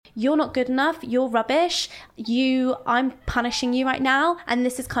you're not good enough, you're rubbish, I'm punishing you right now, and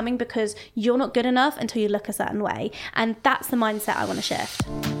this is coming because you're not good enough until you look a certain way. And that's the mindset I want to shift.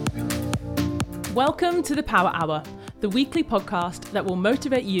 Welcome to the Power Hour, the weekly podcast that will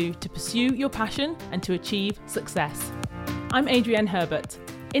motivate you to pursue your passion and to achieve success. I'm Adrienne Herbert,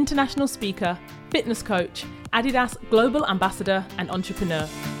 international speaker, fitness coach, Adidas Global Ambassador and entrepreneur.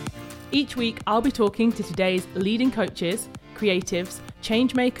 Each week, I'll be talking to today's leading coaches, creatives,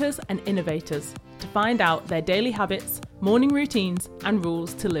 change makers and innovators to find out their daily habits, morning routines and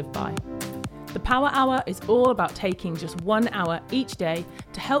rules to live by. The Power Hour is all about taking just 1 hour each day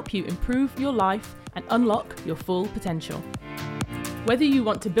to help you improve your life and unlock your full potential. Whether you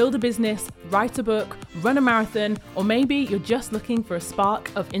want to build a business, write a book, run a marathon, or maybe you're just looking for a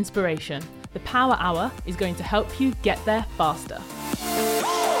spark of inspiration, the Power Hour is going to help you get there faster.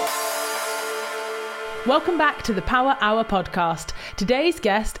 Welcome back to the Power Hour podcast. Today's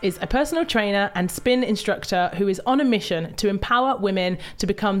guest is a personal trainer and spin instructor who is on a mission to empower women to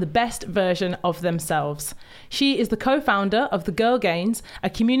become the best version of themselves. She is the co-founder of The Girl Gains, a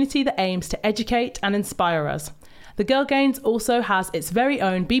community that aims to educate and inspire us. The Girl Gains also has its very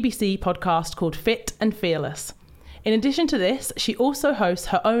own BBC podcast called Fit and Fearless. In addition to this, she also hosts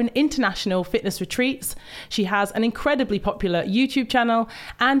her own international fitness retreats. She has an incredibly popular YouTube channel,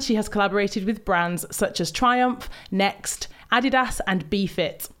 and she has collaborated with brands such as Triumph, Next, Adidas, and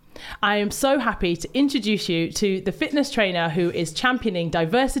BeFit. I am so happy to introduce you to the fitness trainer who is championing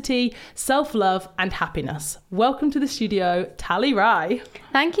diversity, self-love, and happiness. Welcome to the studio, Tally Rai.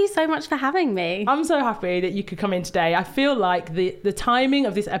 Thank you so much for having me. I'm so happy that you could come in today. I feel like the timing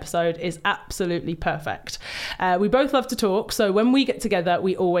of this episode is absolutely perfect. We both love to talk, so when we get together,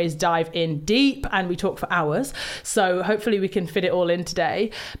 we always dive in deep and we talk for hours. So hopefully we can fit it all in today.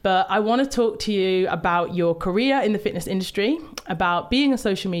 But I want to talk to you about your career in the fitness industry, about being a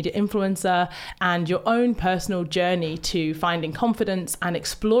social media influencer, and your own personal journey to finding confidence and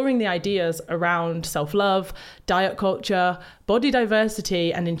exploring the ideas around self-love, diet culture, body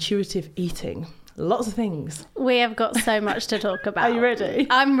diversity, and intuitive eating. Lots of things. We have got so much to talk about. Are you ready?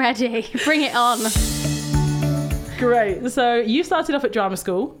 I'm ready. Bring it on. Great. So you started off at drama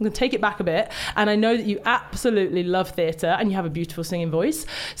school. I'm going to take it back a bit. And I know that you absolutely love theatre and you have a beautiful singing voice.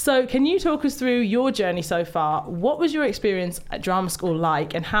 So can you talk us through your journey so far? What was your experience at drama school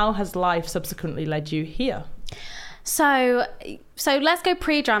like, and how has life subsequently led you here? So let's go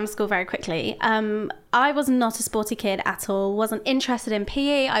pre-drama school very quickly. I was not a sporty kid at all, wasn't interested in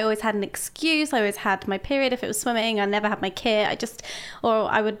PE. I always had an excuse. I always had my period if it was swimming. I never had my kit.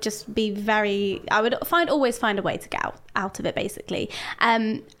 I would just be always find a way to get out of it, basically.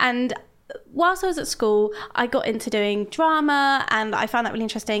 And whilst I was at school, I got into doing drama and I found that really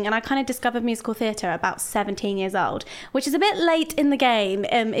interesting. And I kind of discovered musical theatre at about 17 years old, which is a bit late in the game.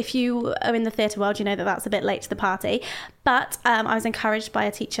 If you are in the theatre world, you know that that's a bit late to the party. But I was encouraged by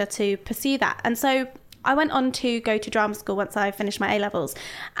a teacher to pursue that. And so I went on to go to drama school once I finished my A-levels.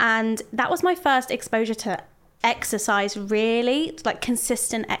 And that was my first exposure to exercise, really, like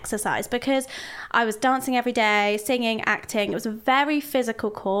consistent exercise, because I was dancing every day, singing, acting. It was a very physical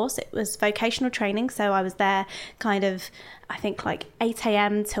course. It was vocational training, so I was there kind of, I think, like 8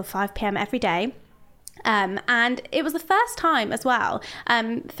 a.m. till 5 p.m. every day. And it was the first time as well,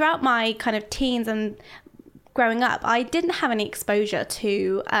 throughout my kind of teens and growing up, I didn't have any exposure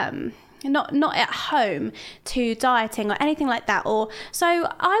to not at home to dieting or anything like that. So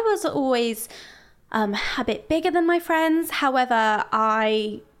I was always a bit bigger than my friends. However,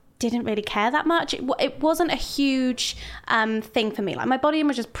 I didn't really care that much. It wasn't a huge thing for me. Like, my body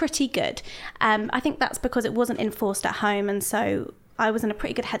image was pretty good. I think that's because it wasn't enforced at home, and so I was in a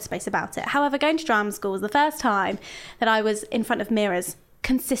pretty good headspace about it. However, going to drama school was the first time that I was in front of mirrors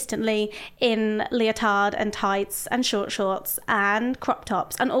consistently in leotard and tights and short shorts and crop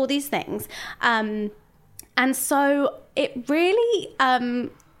tops and all these things. And so it really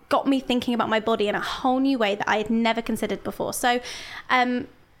got me thinking about my body in a whole new way that I had never considered before. So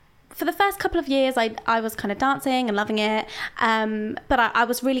for the first couple of years, I was kind of dancing and loving it. But I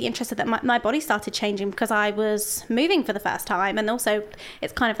was really interested that my body started changing because I was moving for the first time. And also,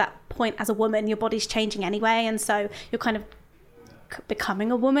 it's kind of that point as a woman, your body's changing anyway. And so you're kind of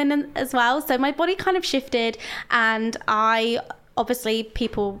becoming a woman as well. So my body kind of shifted, and obviously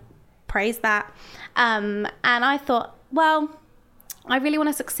people praised that. And I thought, well, I really want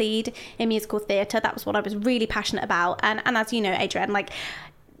to succeed in musical theatre. That was what I was really passionate about. And as you know, Adrienne, like,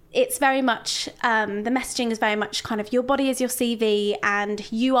 it's very much, the messaging is very much kind of your body is your CV and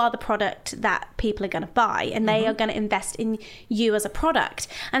you are the product that people are going to buy, and they are going to invest in you as a product.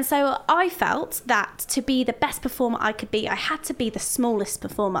 And so I felt that to be the best performer I could be, I had to be the smallest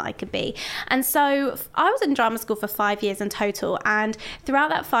performer I could be. And so I was in drama school for 5 years in total. And throughout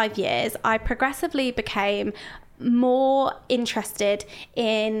that 5 years, I progressively became more interested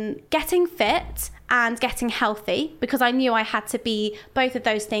in getting fit and getting healthy, because I knew I had to be both of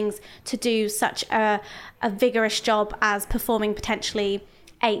those things to do such a vigorous job as performing potentially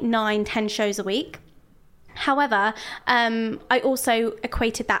 8, 9, 10 shows a week. However, I also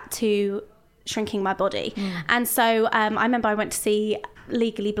equated that to shrinking my body. And so I remember I went to see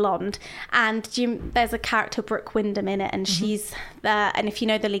Legally Blonde, and there's a character, Brooke Wyndham, in it, and she's and if you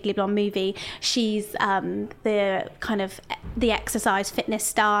know the Legally Blonde movie, she's the kind of the exercise fitness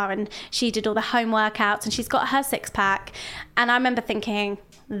star, and she did all the home workouts, and she's got her 6-pack. And I remember thinking,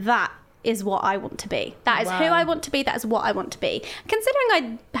 that is what I want to be. That is who I want to be. That is what I want to be. Considering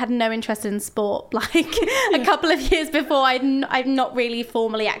I had no interest in sport, like a couple of years before, I've not really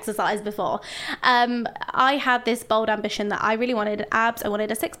formally exercised before. I had this bold ambition that I really wanted abs. I wanted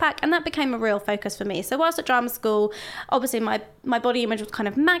a 6-pack, and that became a real focus for me. So whilst at drama school, obviously my body image was kind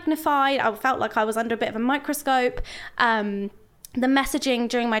of magnified. I felt like I was under a bit of a microscope. The messaging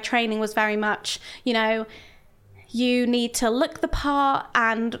during my training was very much, you need to look the part,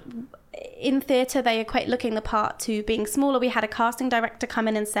 and in theatre they equate looking the part to being smaller. We had a casting director come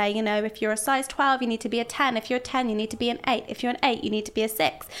in and say, if you're a size 12 you need to be a 10, if you're a 10 you need to be an 8, if you're an 8 you need to be a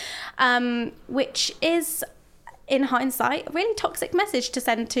 6, which is, in hindsight, a really toxic message to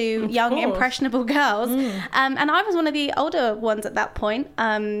send to young impressionable girls. And I was one of the older ones at that point.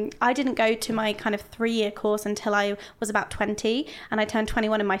 I didn't go to my kind of 3-year course until I was about 20, and I turned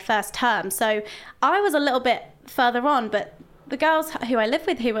 21 in my first term, so I was a little bit further on. But the girls who I lived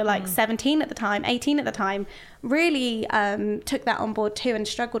with, who were like 17 at the time, 18 at the time, really took that on board too and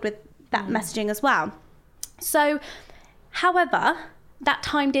struggled with that messaging as well. So, however, that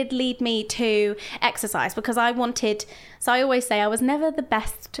time did lead me to exercise, because I always say I was never the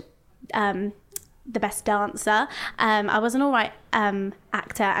best dancer. I was an all right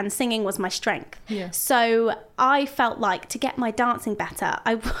actor, and singing was my strength. So I felt like to get my dancing better,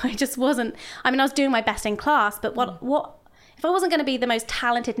 I just wasn't, I was doing my best in class, but what if I wasn't going to be the most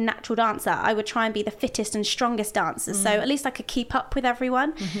talented natural dancer, I would try and be the fittest and strongest dancer. So at least I could keep up with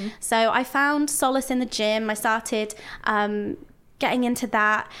everyone. So I found solace in the gym. I started getting into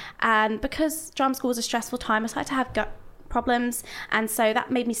that, and because drama school was a stressful time, I started to have gut problems, and so that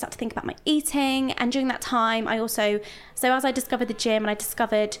made me start to think about my eating. And during that time, as I discovered the gym, and I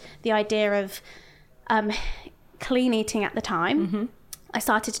discovered the idea of clean eating at the time, I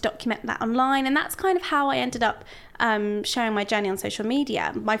started to document that online, and that's kind of how I ended up sharing my journey on social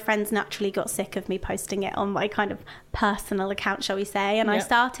media. My friends naturally got sick of me posting it on my kind of personal account, shall we say, and I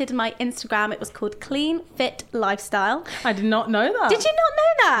started my Instagram. It was called Clean Fit Lifestyle. I did not know that. Did you not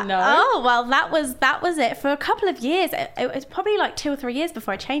know that? No. Oh, well, that was it for a couple of years. It was probably like 2 or 3 years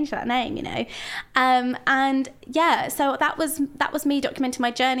before I changed that name, and yeah, so that was me documenting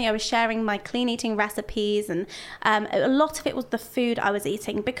my journey. I was sharing my clean eating recipes, and a lot of it was the food I was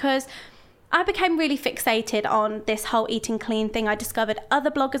eating, because I became really fixated on this whole eating clean thing. I discovered other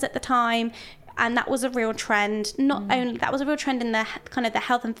bloggers at the time, and that was a real trend. Not only that was a real trend in the kind of the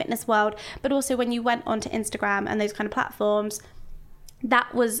health and fitness world, but also when you went onto Instagram and those kind of platforms,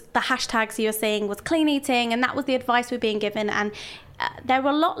 that was the hashtags you were seeing was clean eating, and that was the advice we were being given. And there were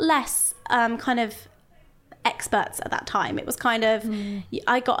a lot less kind of experts at that time. It was kind of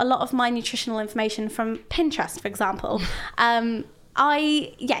I got a lot of my nutritional information from Pinterest, for example.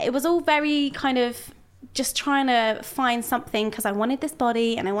 It was all very kind of just trying to find something, because I wanted this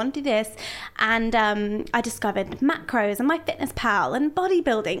body and I wanted to do this, and I discovered macros and MyFitnessPal and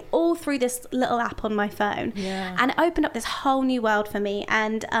bodybuilding all through this little app on my phone, and it opened up this whole new world for me.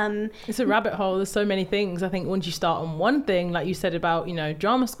 And it's a rabbit hole. There's so many things. I think once you start on one thing, like you said about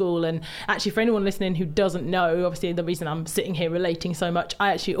drama school, and actually for anyone listening who doesn't know, obviously the reason I'm sitting here relating so much,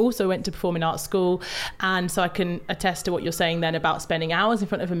 I actually also went to performing arts school, and so I can attest to what you're saying then about spending hours in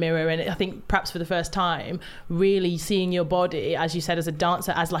front of a mirror, and I think perhaps for the first time really seeing your body, as you said, as a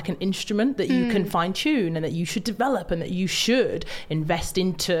dancer, as like an instrument that you can fine tune, and that you should develop, and that you should invest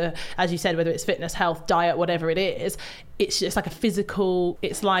into, as you said, whether it's fitness, health, diet, whatever it is. It's just like a physical,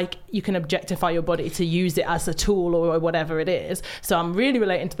 it's like you can objectify your body to use it as a tool or whatever it is. So I'm really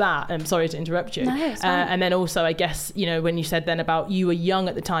relating to that. I'm sorry to interrupt you. No, it's fine. And then also, I guess, when you said then about you were young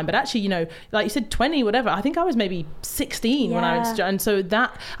at the time, but actually, like you said, 20, whatever, I think I was maybe 16 when I went to, and so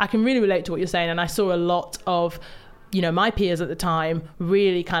that I can really relate to what you're saying. And I saw a lot of you know, my peers at the time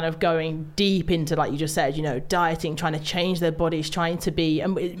really kind of going deep into, like you just said, you know, dieting, trying to change their bodies, trying to be,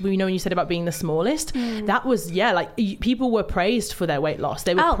 and you know, when you said about being the smallest, that was, like people were praised for their weight loss.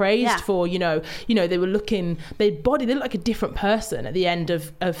 They were praised for, you know, they were looking, they looked like a different person at the end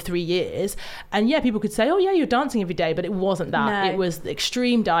of 3 years. And people could say, oh yeah, you're dancing every day, but it wasn't that. No. It was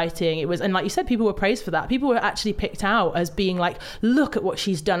extreme dieting. It was, and like you said, people were praised for that. People were actually picked out as being like, look at what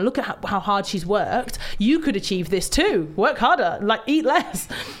she's done. Look at how hard she's worked. You could achieve this too. Work harder, like eat less.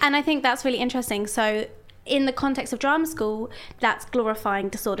 And I think that's really interesting. So in the context of drama school, that's glorifying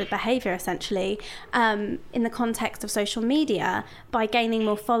disordered behaviour, essentially. In the context of social media, by gaining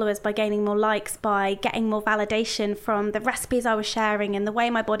more followers, by gaining more likes, by getting more validation from the recipes I was sharing and the way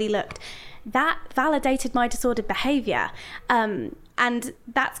my body looked, that validated my disordered behaviour. And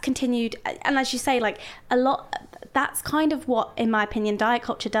that's continued. And as you say, like a lot, that's kind of what, in my opinion, diet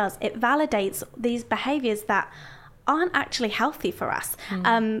culture does. It validates these behaviours that aren't actually healthy for us,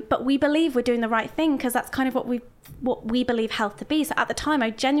 but we believe we're doing the right thing because that's kind of what we believe health to be. So at the time, I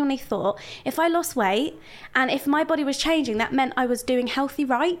genuinely thought if I lost weight and if my body was changing, that meant I was doing healthy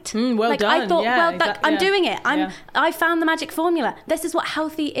right. Well done. I thought, I'm doing it. I found the magic formula. This is what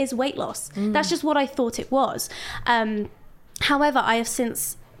healthy is weight loss. That's just what I thought it was. However, I have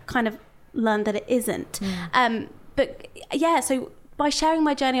since kind of learned that it isn't. So by sharing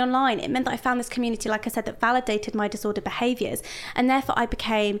my journey online, it meant that I found this community, like I said, that validated my disordered behaviours. And therefore, I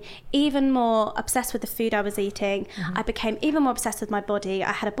became even more obsessed with the food I was eating. I became even more obsessed with my body.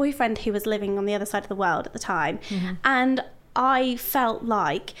 I had a boyfriend who was living on the other side of the world at the time. And I felt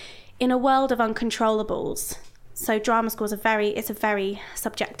like in a world of uncontrollables, so drama school is it's a very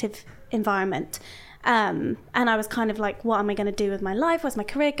subjective environment. And I was kind of like, what am I going to do with my life? Where's my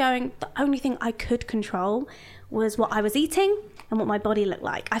career going? The only thing I could control was what I was eating and what my body looked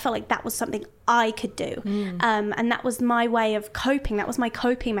like. I felt like that was something I could do. And that was my way of coping. That was my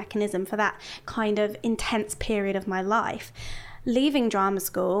coping mechanism for that kind of intense period of my life. Leaving drama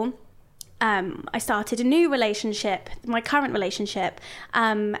school, I started a new relationship, my current relationship,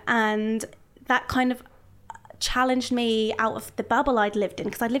 and that kind of challenged me out of the bubble I'd lived in,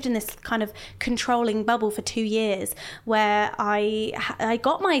 because I'd lived in this kind of controlling bubble for 2 years where I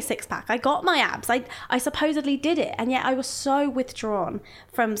got my six-pack, I got my abs, I supposedly did it, and yet I was so withdrawn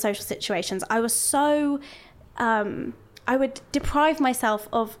from social situations. I was so I would deprive myself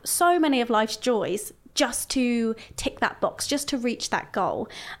of so many of life's joys just to tick that box, just to reach that goal.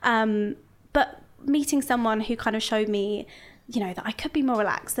 But meeting someone who kind of showed me, you know, that I could be more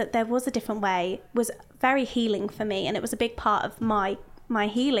relaxed, that there was a different way, was very healing for me. And it was a big part of my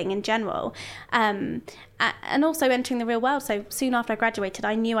healing in general. And also entering the real world. So soon after I graduated,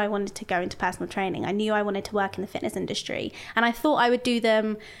 I knew I wanted to go into personal training. I knew I wanted to work in the fitness industry. And I thought I would do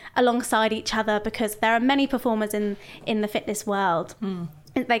them alongside each other because there are many performers in the fitness world.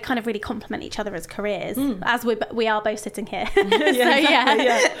 They kind of really complement each other as careers, as we are both sitting here.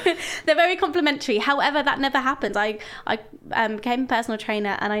 They're very complementary. However, that never happened. I became a personal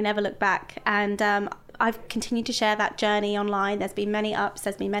trainer and I never looked back. And I've continued to share that journey online. There's been many ups,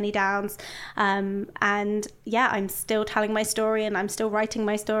 there's been many downs. And I'm still telling my story and I'm still writing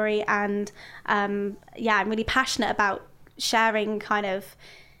my story. And I'm really passionate about sharing kind of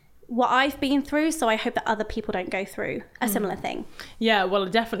what I've been through, so I hope that other people don't go through a similar thing. Yeah, well, I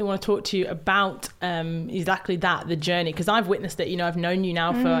definitely want to talk to you about exactly that, the journey, because I've witnessed it. You know, I've known you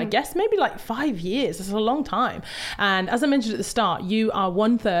now for, I guess, maybe like 5 years. It's a long time. And as I mentioned at the start, you are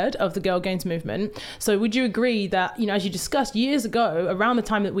 1/3 of the Girl Gains movement. So would you agree that, you know, as you discussed years ago, around the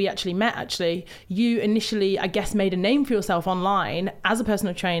time that we actually met, you initially, I guess, made a name for yourself online as a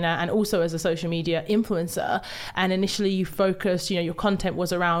personal trainer and also as a social media influencer. And initially you focused, you know, your content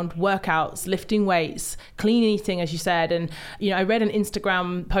was around workouts, lifting weights, clean eating, as you said. And, you know, I read an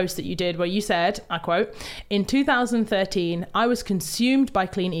Instagram post that you did where you said, I quote, "In 2013, I was consumed by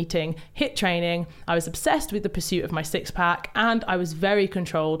clean eating, HIIT training. I was obsessed with the pursuit of my six-pack, and I was very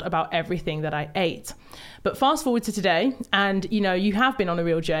controlled about everything that I ate." But fast forward to today, and, you know, you have been on a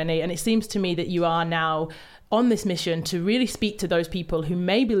real journey, and it seems to me that you are now on this mission to really speak to those people who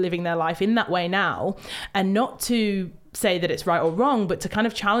may be living their life in that way now, and not to say that it's right or wrong, but to kind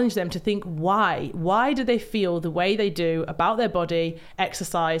of challenge them to think why do they feel the way they do about their body,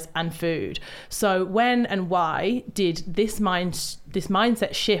 exercise and food. So when and why did this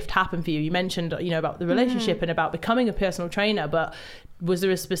mindset shift happen for you? You mentioned, you know, about the relationship and about becoming a personal trainer, but was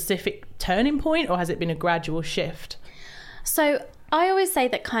there a specific turning point, or has it been a gradual shift? So I always say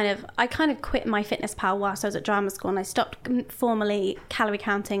that I kind of quit MyFitnessPal whilst I was at drama school, and I stopped formally calorie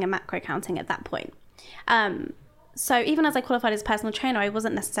counting and macro counting at that point. So even as I qualified as a personal trainer, I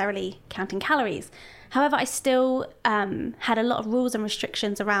wasn't necessarily counting calories. However, I still had a lot of rules and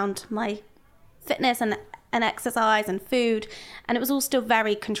restrictions around my fitness and exercise and food, and it was all still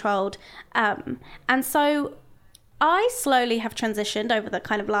very controlled. And so I slowly have transitioned over the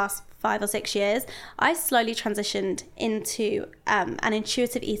kind of last 5 or 6 years. I slowly transitioned into an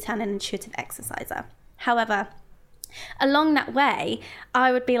intuitive eater and an intuitive exerciser. However, along that way,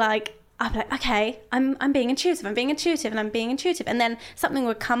 I'd be like, okay, I'm being intuitive, and I'm being intuitive. And then something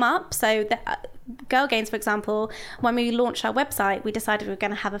would come up. So Girl Gains, for example, when we launched our website, we decided we were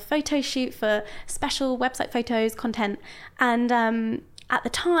going to have a photo shoot for special website photos, content. And at the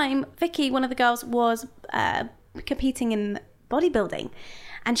time, Vicky, one of the girls, was competing in bodybuilding.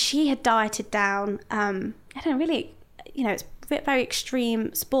 And she had dieted down, it's a very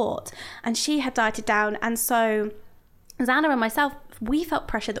extreme sport. And she had dieted down. And so Xana and myself, we felt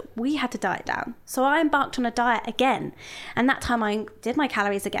pressure that we had to diet down. So I embarked on a diet again. And that time I did my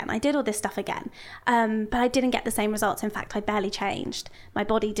calories again. I did all this stuff again. But I didn't get the same results. In fact, I barely changed. My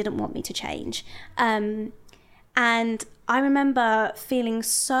body didn't want me to change. And I remember feeling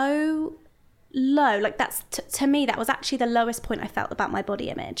so low. Like that's, to me, that was actually the lowest point I felt about my body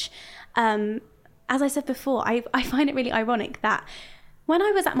image. As I said before, I find it really ironic that when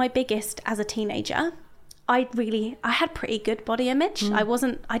I was at my biggest as a teenager, I had pretty good body image. I had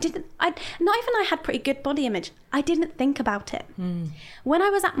pretty good body image. I didn't think about it. When I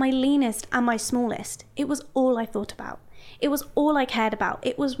was at my leanest and my smallest, it was all I thought about. It was all I cared about.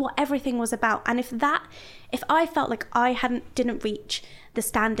 It was what everything was about. And if I felt like I didn't reach the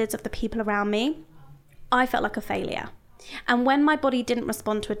standards of the people around me, I felt like a failure. And when my body didn't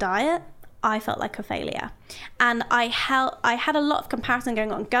respond to a diet, I felt like a failure. And I had a lot of comparison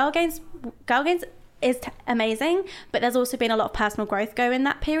going on. Girl Gains is amazing, but there's also been a lot of personal growth go in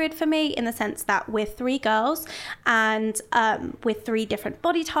that period for me, in the sense that we're 3 girls and with 3 different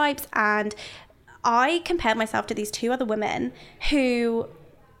body types, and I compared myself to these 2 other women who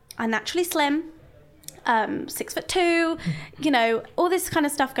are naturally slim, 6'2", all this kind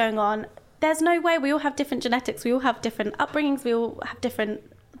of stuff going on. There's no way. We all have different genetics, we all have different upbringings, we all have different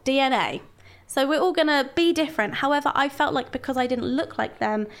DNA, so we're all gonna be different. However, I felt like because I didn't look like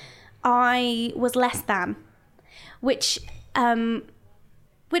them, I was less than, which was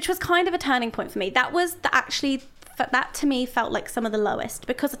kind of a turning point for me. That to me felt like some of the lowest,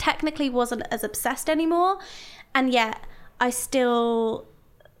 because I technically wasn't as obsessed anymore, and yet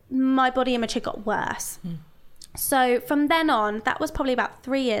my body image had got worse. So from then on, that was probably about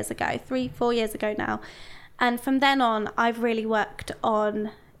 4 years ago now, and from then on I've really worked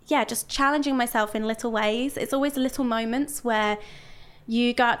on just challenging myself in little ways. It's always little moments where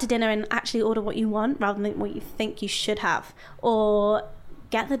you go out to dinner and actually order what you want rather than what you think you should have, or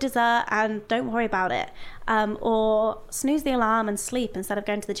get the dessert and don't worry about it, or snooze the alarm and sleep instead of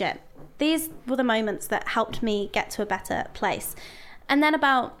going to the gym. These were the moments that helped me get to a better place. And then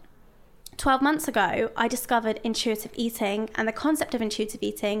about 12 months ago, I discovered intuitive eating and the concept of intuitive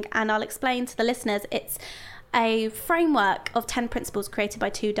eating, and I'll explain to the listeners. It's a framework of 10 principles created by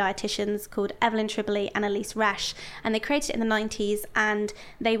 2 dietitians called Evelyn Tribole and Elise Resch, and they created it in the 90s, and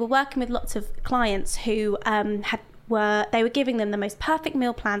they were working with lots of clients who they were giving them the most perfect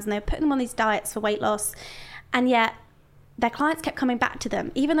meal plans, and they were putting them on these diets for weight loss, and yet their clients kept coming back to them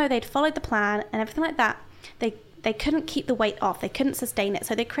even though they'd followed the plan and everything like that. They couldn't keep the weight off, they couldn't sustain it,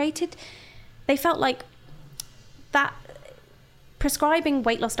 so they felt like that prescribing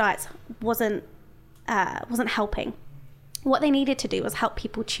weight loss diets wasn't helping. What they needed to do was help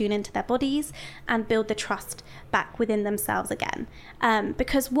people tune into their bodies and build the trust back within themselves again.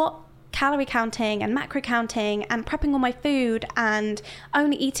 Because what calorie counting and macro counting and prepping all my food and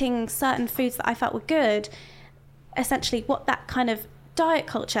only eating certain foods that I felt were good, essentially what that kind of diet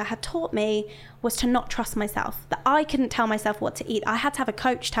culture had taught me was to not trust myself, that I couldn't tell myself what to eat. I had to have a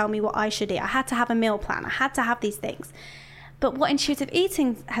coach tell me what I should eat. I had to have a meal plan. I had to have these things. But what intuitive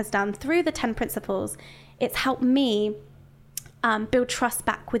eating has done through the 10 principles, it's helped me build trust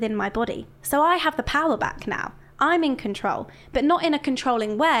back within my body. So I have the power back now. I'm in control, but not in a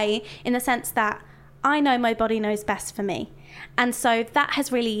controlling way, in the sense that I know my body knows best for me. And so that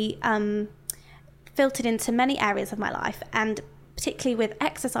has really filtered into many areas of my life, and particularly with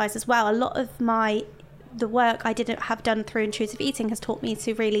exercise as well. A lot of the work I didn't have done through intuitive eating has taught me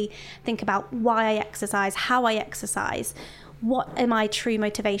to really think about why I exercise, how I exercise, what are my true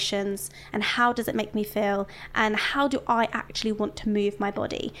motivations, and how does it make me feel, and how do I actually want to move my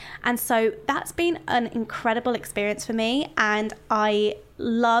body. And so that's been an incredible experience for me, and I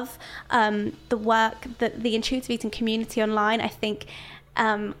love the work that the intuitive eating community online. I think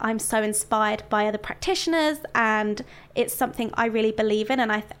I'm so inspired by other practitioners, and it's something I really believe in.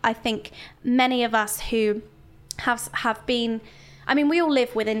 And I think many of us who have been, I mean, we all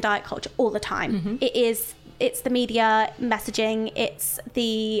live within diet culture all the time. It's the media messaging, it's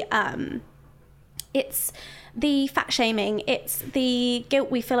the fat shaming, it's the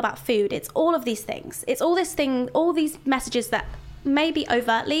guilt we feel about food, it's all of these things. It's all these messages that maybe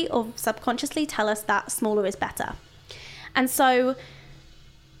overtly or subconsciously tell us that smaller is better. And so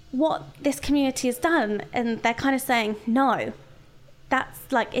what this community has done, and they're kind of saying, no,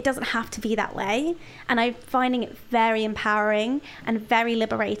 that's like, it doesn't have to be that way. And I'm finding it very empowering and very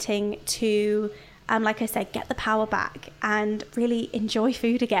liberating to, like I said, get the power back and really enjoy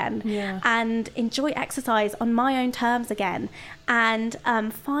food again, and enjoy exercise on my own terms again, and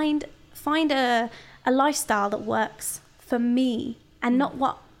find a lifestyle that works for me and not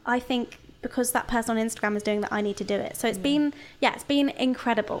what I think because that person on Instagram is doing that I need to do it. So it's been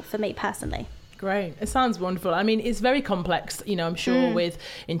incredible for me personally. Great. It sounds wonderful. I mean, it's very complex, you know, I'm sure with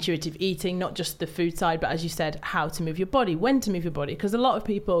intuitive eating, not just the food side, but as you said, how to move your body, when to move your body. Because a lot of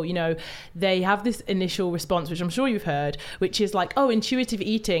people, you know, they have this initial response, which I'm sure you've heard, which is like, oh, intuitive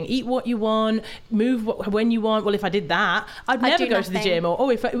eating, eat what you want, move when you want. Well, if I did that, I'd never go to the gym. Or, oh,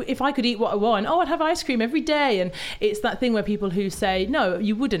 if I could eat what I want, oh, I'd have ice cream every day. And it's that thing where people who say, no,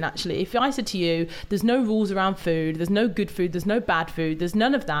 you wouldn't actually. If I said to you, there's no rules around food, there's no good food, there's no bad food, there's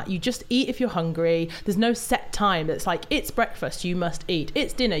none of that. You just eat if you're hungry. There's no set time. It's like, it's breakfast, you must eat.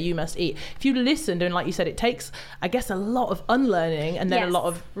 It's dinner, you must eat. If you listened, and like you said, it takes, I guess, a lot of unlearning and then a lot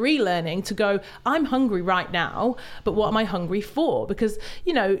of relearning to go, I'm hungry right now, but what am I hungry for? Because,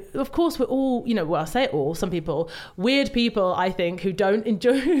 you know, of course we're all, you know, well, I say it all, some people, weird people, I think, who don't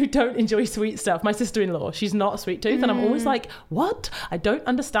enjoy sweet stuff. My sister-in-law, she's not a sweet tooth, and I'm always like, what? I don't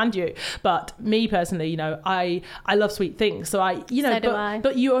understand you. But me personally, you know, I love sweet things. So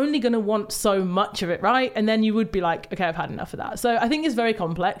but you're only going to want so much of it, right? And then you would be like, okay, I've had enough of that. So I think it's very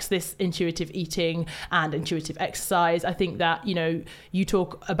complex, this intuitive eating and intuitive exercise. I think that, you know, you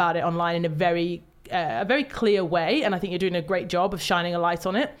talk about it online in a very clear way, and I think you're doing a great job of shining a light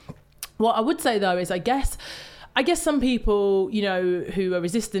on it. What I would say though is I guess some people, you know, who are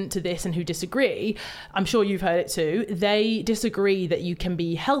resistant to this and who disagree, I'm sure you've heard it too, they disagree that you can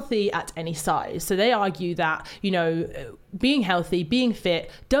be healthy at any size. So they argue that, you know, being healthy, being fit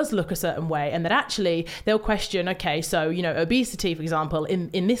does look a certain way, and that actually they'll question, okay, so, you know, obesity, for example,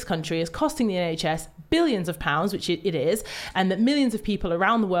 in this country is costing the NHS billions of pounds, which it is, and that millions of people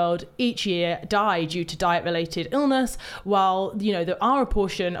around the world each year die due to diet-related illness, while, you know, there are a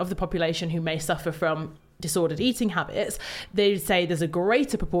portion of the population who may suffer from disordered eating habits. They say there's a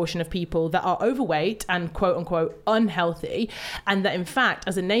greater proportion of people that are overweight and quote unquote unhealthy, and that in fact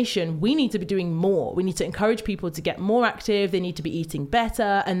as a nation we need to be doing more. We need to encourage people to get more active, they need to be eating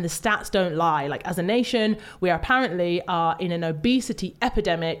better, and the stats don't lie. Like, as a nation we apparently are in an obesity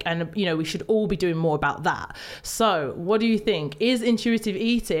epidemic, and you know, we should all be doing more about that. So what do you think? Is intuitive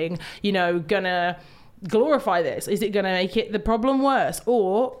eating, you know, gonna glorify this? Is it gonna make it the problem worse?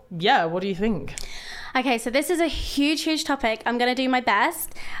 Or what do you think? Okay, so this is a huge topic. I'm going to do my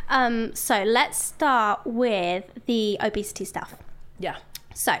best. So let's start with the obesity stuff. Yeah.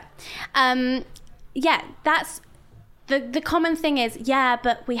 So, that's the common thing is,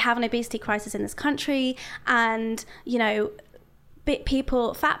 but we have an obesity crisis in this country, and, you know,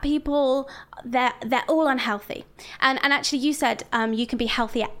 fat people, they're all unhealthy. And actually you said you can be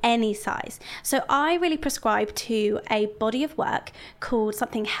healthy at any size. So I really prescribe to a body of work called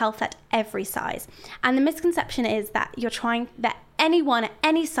something health at every size. And the misconception is that that anyone at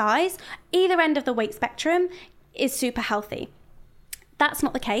any size, either end of the weight spectrum, is super healthy. That's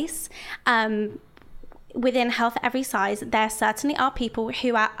not the case. Within health at every size, there certainly are people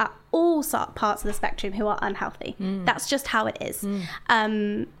who are at all parts of the spectrum who are unhealthy. That's just how it is.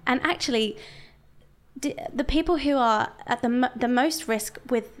 And actually, the people who are at the most risk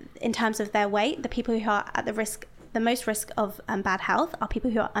in terms of their weight, the people who are at the most risk of bad health are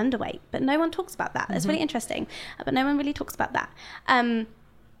people who are underweight. But no one talks about that. It's really interesting, but no one really talks about that.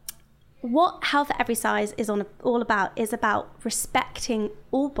 What health at every size is all about is about respecting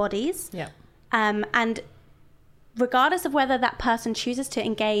all bodies. Yeah. And regardless of whether that person chooses to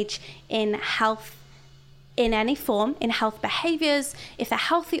engage in health in any form, in health behaviors, if they're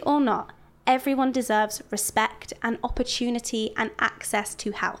healthy or not, everyone deserves respect and opportunity and access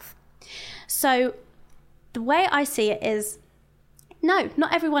to health. So the way I see it is, no,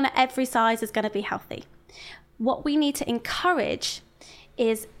 not everyone at every size is going to be healthy. What we need to encourage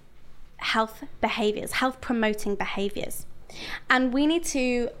is health behaviors, health promoting behaviors. And we need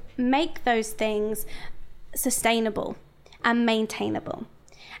to make those things sustainable. and maintainable.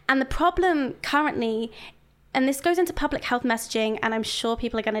 And the problem currently, and this goes into public health messaging, and I'm sure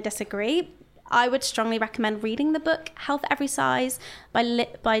people are going to disagree, I would strongly recommend reading the book Health Every Size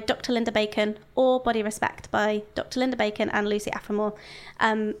by Dr. Linda Bacon, or Body Respect by Dr. Linda Bacon and Lucy Aphramore.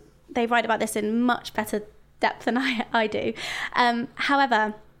 They write about this in much better depth than I do.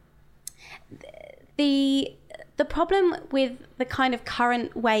 However, the problem with the kind of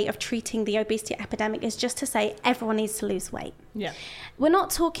current way of treating the obesity epidemic is just to say everyone needs to lose weight. Yeah. We're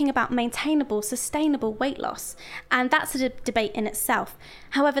not talking about maintainable, sustainable weight loss, and that's a debate in itself.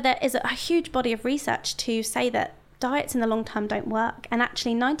 However, there is a huge body of research to say that diets in the long term don't work, and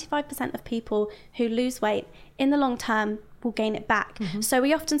actually 95% of people who lose weight in the long term will gain it back. Mm-hmm. So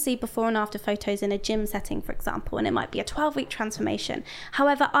we often see before and after photos in a gym setting, for example, and it might be a 12-week transformation.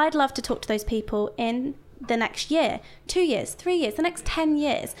 However, I'd love to talk to those people in the next year, 2 years, 3 years, the next 10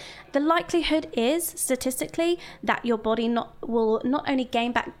 years. The likelihood is, statistically, that your body will not only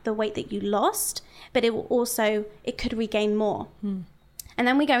gain back the weight that you lost, but it could regain more. And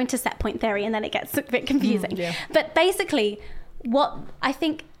then we go into set point theory, and then it gets a bit confusing. Yeah. But basically, what I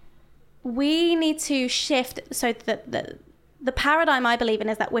think we need to shift, so that the paradigm I believe in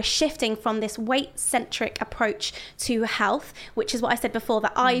is that we're shifting from this weight-centric approach to health, which is what I said before,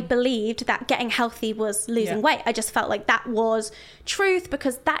 that I believed that getting healthy was losing weight. I just felt like that was truth,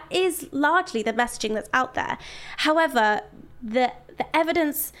 because that is largely the messaging that's out there. However, the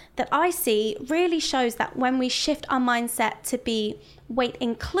evidence that I see really shows that when we shift our mindset to be weight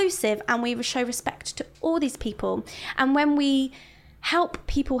inclusive, and we show respect to all these people, and when we help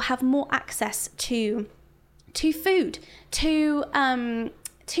people have more access to food, to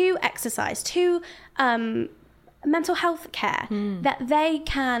exercise, to mental health care, that they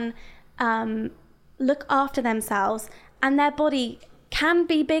can look after themselves, and their body can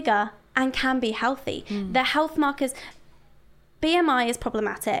be bigger and can be healthy. Their health markers, BMI is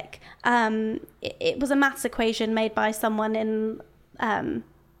problematic. It was a maths equation made by someone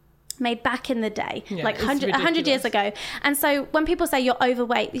made back in the day, like 100 years ago. And so when people say you're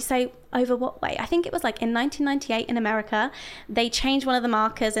overweight, you say, over what weight? I think it was like in 1998 in America, they changed one of the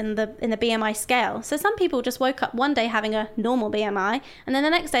markers in the BMI scale. So some people just woke up one day having a normal BMI, and then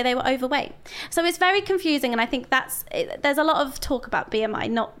the next day they were overweight. So it's very confusing, and I think there's a lot of talk about BMI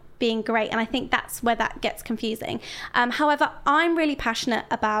not being great, and I think that's where that gets confusing. However, I'm really passionate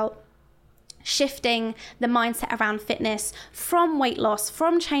about shifting the mindset around fitness from weight loss,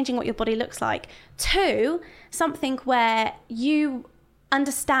 from changing what your body looks like, to something where you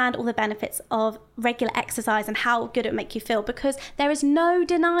understand all the benefits of regular exercise and how good it make you feel, because there is no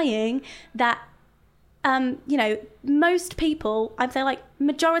denying that most people, I'd say like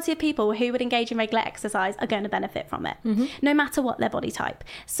majority of people who would engage in regular exercise are going to benefit from it, no matter what their body type.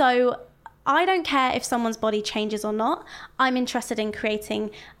 So I don't care if someone's body changes or not. I'm interested in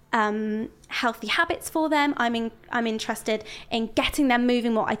creating healthy habits for them. I'm interested in getting them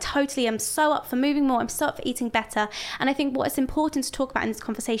moving more. I totally am so up for moving more. I'm so up for eating better. And I think what's important to talk about in this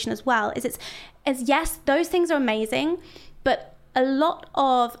conversation as well is yes, those things are amazing, but a lot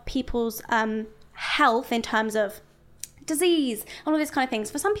of people's health in terms of disease and all these kind of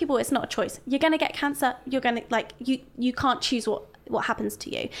things, for some people it's not a choice. You're going to get cancer. You're going to you can't choose what happens to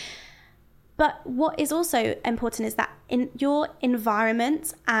you. But what is also important is that in your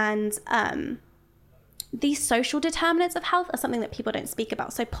environment and these social determinants of health are something that people don't speak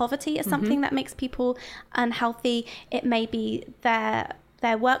about. So poverty is something that makes people unhealthy. It may be their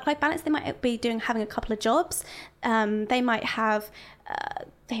work-life balance. They might be having a couple of jobs. They might have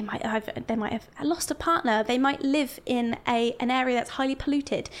lost a partner. They might live in an area that's highly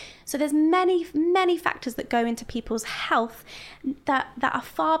polluted. So there's many factors that go into people's health that are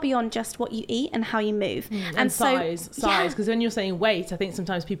far beyond just what you eat and how you move. And size, because when you're saying weight, I think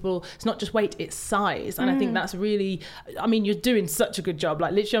sometimes people, it's not just weight, it's size. And I think that's really, I mean, you're doing such a good job.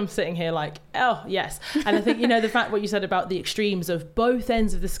 Like literally I'm sitting here like, oh yes. And I think, the fact what you said about the extremes of both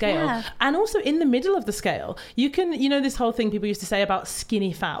ends of the scale, and also in the middle of the scale, you can, this whole thing people used to say about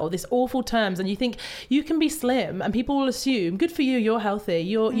skinny fat, or this awful terms, and you think you can be slim and people will assume good for you, you're healthy,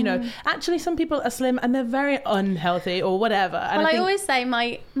 you're actually some people are slim and they're very unhealthy or whatever. And I always say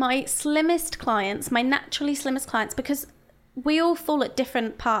my slimmest clients, my naturally slimmest clients, because we all fall at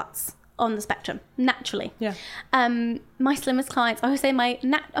different parts on the spectrum naturally. My slimmest clients, I always say my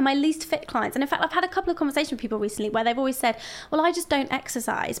least fit clients. And in fact, I've had a couple of conversations with people recently where they've always said, well, I just don't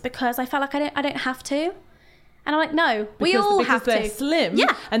exercise because I felt like I don't have to. And I'm like, no, we all have to. Because they're slim.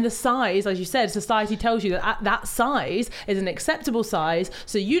 Yeah. And the size, as you said, society tells you that at that size is an acceptable size.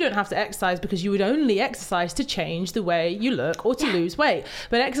 So you don't have to exercise because you would only exercise to change the way you look or to lose weight.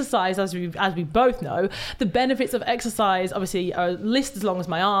 But exercise, as we both know, the benefits of exercise, obviously, are a list as long as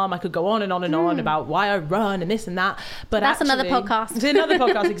my arm. I could go on and on and on about why I run and this and that. But that's another podcast. It's another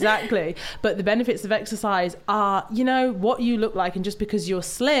podcast, exactly. But the benefits of exercise are, what you look like. And just because you're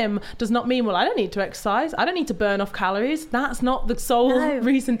slim does not mean, well, I don't need to exercise. I don't need to burn off calories. That's not the sole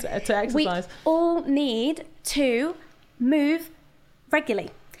reason to exercise. We all need to move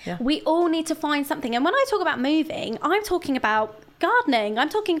regularly. Yeah. We all need to find something. And when I talk about moving, I'm talking about gardening. I'm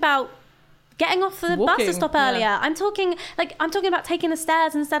talking about getting off the bus stop earlier. Yeah. I'm talking about taking the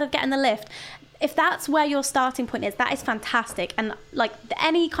stairs instead of getting the lift. If that's where your starting point is, that is fantastic. And like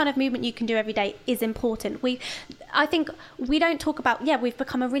any kind of movement you can do every day is important. I think we don't talk about, we've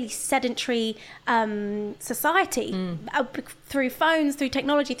become a really sedentary society through phones, through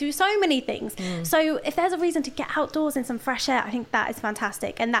technology, through so many things. So if there's a reason to get outdoors in some fresh air, I think that is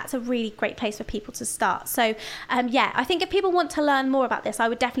fantastic. And that's a really great place for people to start. So I think if people want to learn more about this, I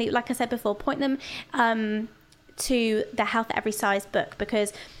would definitely, like I said before, point them to the Health at Every Size book,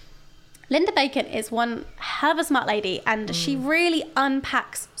 because Linda Bacon is one hell of a smart lady, and she really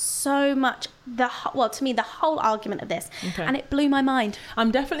unpacks so much, to me, the whole argument of this. Okay. And it blew my mind.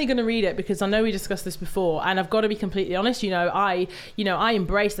 I'm definitely going to read it because I know we discussed this before, and I've got to be completely honest, I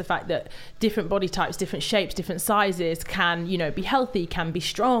embrace the fact that different body types, different shapes, different sizes can, be healthy, can be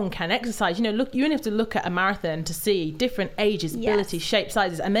strong, can exercise. Look, you only have to look at a marathon to see different ages, abilities, shapes,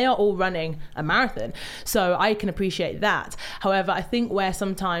 sizes, and they are all running a marathon. So I can appreciate that. However, I think where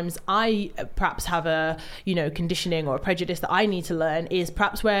sometimes I perhaps have a, conditioning or a prejudice that I need to learn is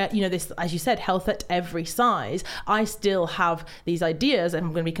perhaps where, this, as you said, health at every size, I still have these ideas, and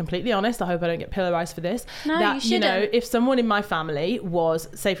I'm going to be completely honest, I hope I don't get pillarized for this, no, that, you shouldn't. If someone in my family was,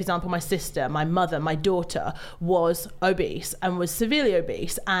 say for example, my sister, my mother, my daughter was obese and was severely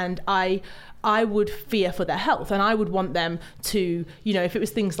obese, and I would fear for their health, and I would want them to, if it was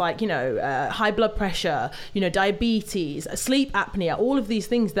things like, high blood pressure, diabetes, sleep apnea, all of these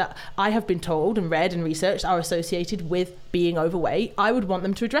things that I have been told and read and researched are associated with being overweight, I would want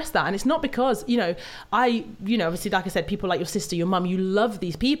them to address that. And it's not because, obviously, like I said, people like your sister, your mum, you love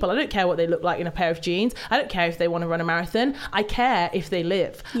these people. I don't care what they look like in a pair of jeans. I don't care if they want to run a marathon. I care if they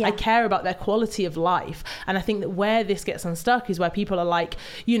live. Yeah. I care about their quality of life. And I think that where this gets unstuck is where people are like,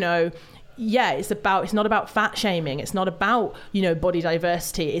 it's not about fat shaming. It's not about, body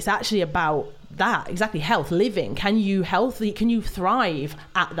diversity. It's actually about that, exactly, health, living. Can you thrive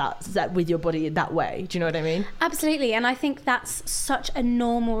at that with your body that way? Do you know what I mean? Absolutely. And I think that's such a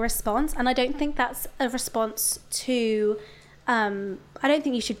normal response. And I don't think that's a response to, I don't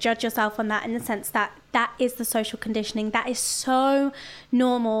think you should judge yourself on that, in the sense that that is the social conditioning. That is so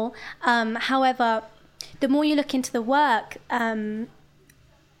normal. However, the more you look into the work,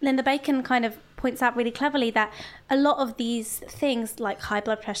 Linda Bacon kind of points out really cleverly that a lot of these things, like high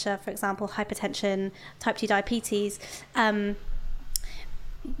blood pressure, for example, hypertension, type 2 diabetes,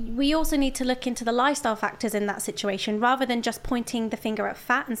 we also need to look into the lifestyle factors in that situation, rather than just pointing the finger at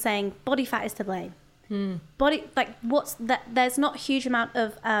fat and saying body fat is to blame. There's not a huge amount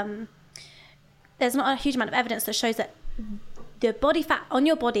of evidence that shows that the body fat on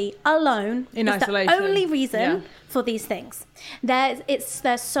your body alone is the only reason for these things.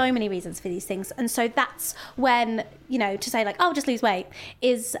 There's so many reasons for these things. And so that's when, to say like, just lose weight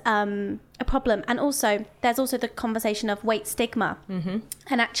is a problem. And also, there's also the conversation of weight stigma. Mm-hmm.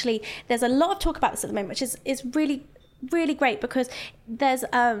 And actually, there's a lot of talk about this at the moment, which is really, really great, because there's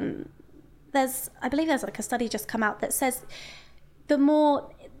I believe there's like a study just come out that says the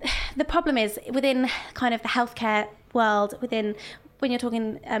problem is within kind of the healthcare world, when you're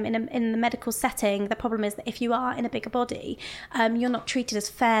talking in the medical setting, the problem is that if you are in a bigger body, you're not treated as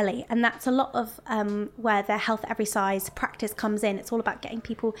fairly, and that's a lot of where the Health at Every Size practice comes in. It's all about getting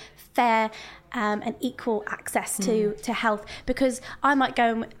people fair and equal access to health, because I might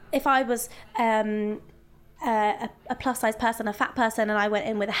go, if I was a plus size person, a fat person, and I went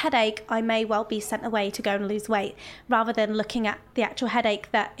in with a headache, I may well be sent away to go and lose weight, rather than looking at the actual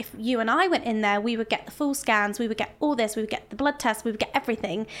headache, that if you and I went in there, we would get the full scans, we would get all this, we would get the blood tests, we would get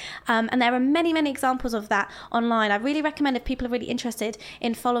everything. And there are many, many examples of that online. I really recommend, if people are really interested,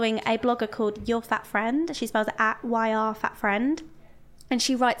 in following a blogger called Your Fat Friend. She spells it at YR Fat Friend. And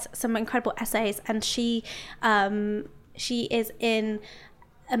she writes some incredible essays, and she is in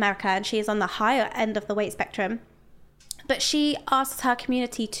America, and she is on the higher end of the weight spectrum, But she asks her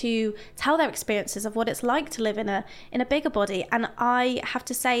community to tell their experiences of what it's like to live in a bigger body. And I have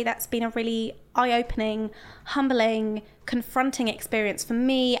to say that's been a really eye-opening, humbling, confronting experience for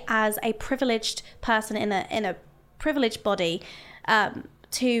me as a privileged person in a privileged body,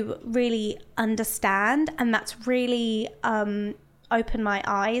 to really understand. And that's really opened my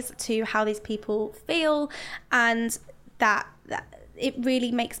eyes to how these people feel, and that it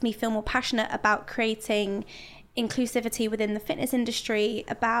really makes me feel more passionate about creating inclusivity within the fitness industry,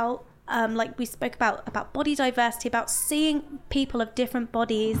 about like we spoke about body diversity, about seeing people of different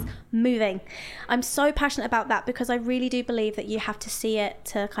bodies moving. I'm so passionate about that because I really do believe that you have to see it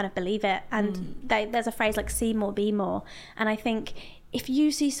to kind of believe it. And there's a phrase like see more, be more. And I think if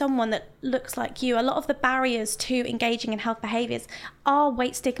you see someone that looks like you, a lot of the barriers to engaging in health behaviours are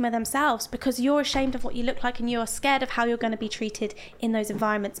weight stigma themselves, because you're ashamed of what you look like and you're scared of how you're going to be treated in those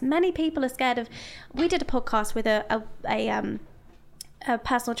environments. Many people are scared of... We did a podcast with a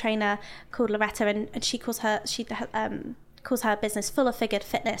personal trainer called Loretta, and she calls her business Fuller Figured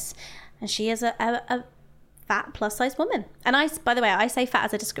Fitness, and she is a fat plus size woman. And by the way, I say fat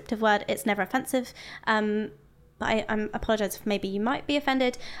as a descriptive word. It's never offensive. I apologise if maybe you might be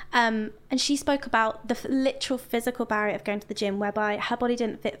offended. And she spoke about the literal physical barrier of going to the gym, whereby her body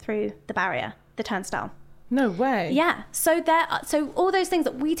didn't fit through the barrier, the turnstile. No way. Yeah. So all those things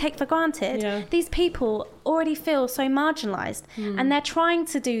that we take for granted, these people already feel so marginalised, and they're trying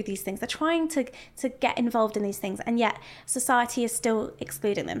to do these things. They're trying to get involved in these things, and yet society is still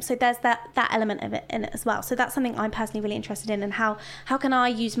excluding them. So there's that element of it in it as well. So that's something I'm personally really interested in, and how can I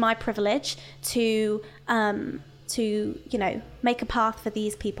use my privilege to make a path for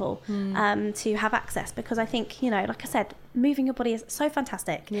these people to have access, because I think, like I said, moving your body is so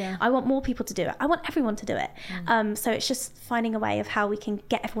fantastic. I want more people to do it. I want everyone to do it. So it's just finding a way of how we can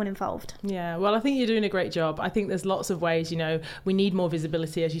get everyone involved. Well, I think you're doing a great job. I think there's lots of ways, we need more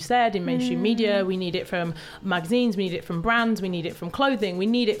visibility, as you said, in mainstream media. We need it from magazines, we need it from brands, we need it from clothing, we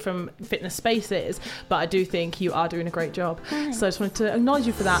need it from fitness spaces. But I do think you are doing a great job. Thanks. So I just wanted to acknowledge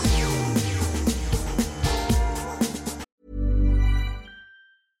you for that.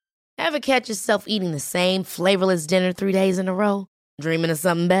 Ever catch yourself eating the same flavorless dinner 3 days in a row? Dreaming of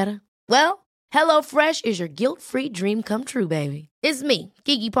something better? Well, HelloFresh is your guilt-free dream come true, baby. It's me,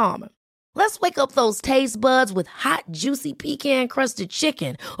 Keke Palmer. Let's wake up those taste buds with hot, juicy pecan-crusted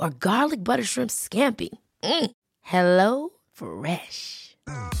chicken or garlic butter shrimp scampi. Hello Fresh.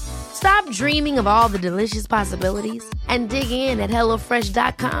 Stop dreaming of all the delicious possibilities and dig in at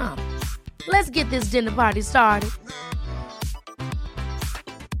HelloFresh.com. Let's get this dinner party started.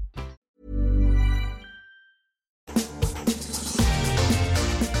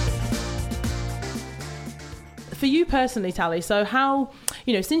 For you personally, Tally, so how,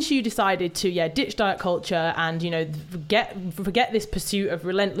 since you decided to ditch diet culture and forget this pursuit of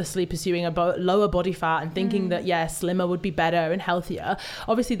relentlessly pursuing a lower body fat and thinking that slimmer would be better and healthier,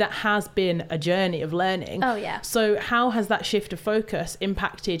 obviously that has been a journey of learning. Oh yeah. So how has that shift of focus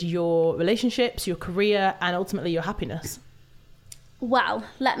impacted your relationships, your career, and ultimately your happiness? Well,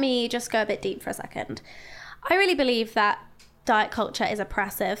 let me just go a bit deep for a second. I really believe that diet culture is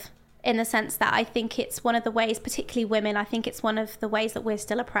oppressive, in the sense that I think it's one of the ways, particularly women, I think it's one of the ways that we're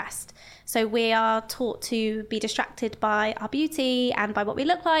still oppressed. So we are taught to be distracted by our beauty and by what we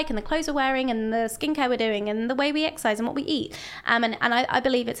look like and the clothes we're wearing and the skincare we're doing and the way we exercise and what we eat. And I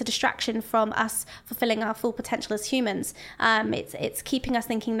believe it's a distraction from us fulfilling our full potential as humans. It's keeping us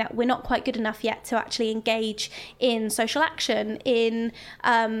thinking that we're not quite good enough yet to actually engage in social action, in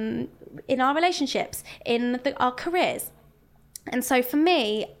our relationships, in our careers. And so for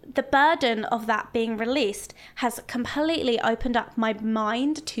me, the burden of that being released has completely opened up my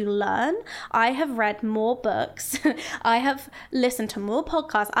mind to learn. I have read more books. I have listened to more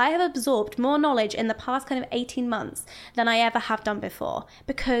podcasts. I have absorbed more knowledge in the past kind of 18 months than I ever have done before,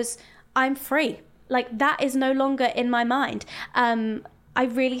 because I'm free. Like, that is no longer in my mind. I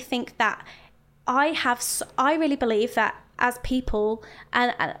really think that I really believe that as people,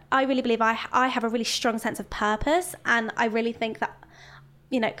 and I really believe I have a really strong sense of purpose, and I really think that,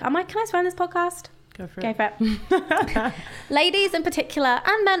 can I swear on this podcast? Go for it. Ladies in particular,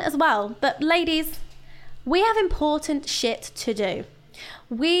 and men as well, but ladies, we have important shit to do.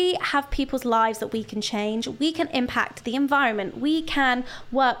 We have people's lives that we can change. We can impact the environment. We can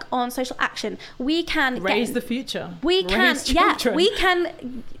work on social action. We can raise the future. We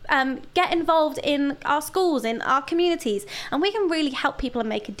can get involved in our schools, in our communities, and we can really help people and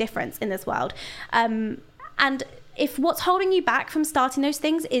make a difference in this world. And if what's holding you back from starting those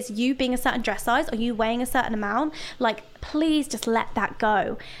things is you being a certain dress size or you weighing a certain amount, please just let that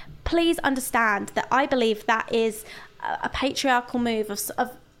go. Please understand that I believe that is a patriarchal move of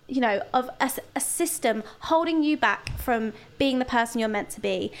a system holding you back from being the person you're meant to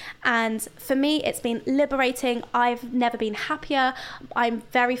be. And for me, it's been liberating. I've never been happier. I'm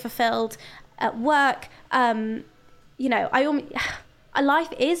very fulfilled at work. Life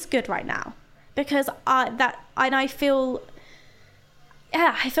is good right now because I feel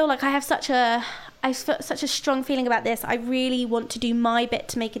like I have such a strong feeling about this. I really want to do my bit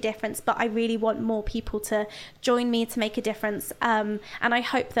to make a difference, but I really want more people to join me to make a difference. And I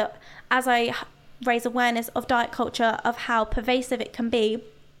hope that as I raise awareness of diet culture, of how pervasive it can be,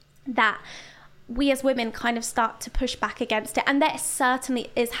 that we as women kind of start to push back against it. And that certainly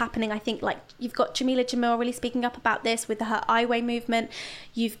is happening. I think like you've got Jamila Jamil really speaking up about this with her I Weigh movement.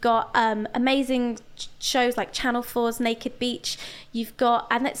 You've got amazing shows like Channel 4's Naked Beach.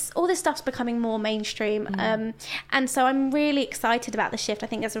 And all this stuff's becoming more mainstream. And so I'm really excited about the shift. I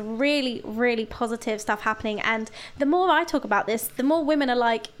think there's a really, really positive stuff happening. And the more I talk about this, the more women are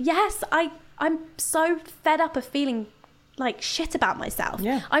like, yes, I'm so fed up of feeling like shit about myself.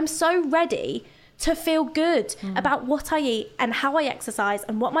 Yeah. I'm so ready to feel good about what I eat and how I exercise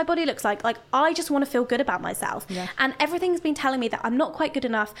and what my body looks like. Like, I just want to feel good about myself. Yeah. And everything's been telling me that I'm not quite good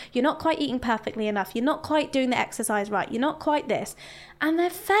enough. You're not quite eating perfectly enough. You're not quite doing the exercise right. You're not quite this. And they're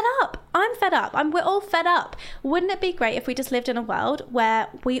fed up. I'm fed up. We're all fed up. Wouldn't it be great if we just lived in a world where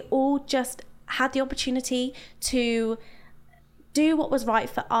we all just had the opportunity to do what was right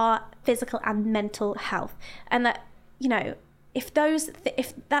for our physical and mental health? And that, if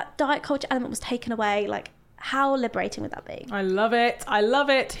that diet culture element was taken away, like, how liberating would that be? I love it.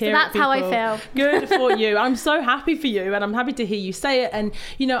 So that's how I feel. Good for you. I'm so happy for you, and I'm happy to hear you say it. And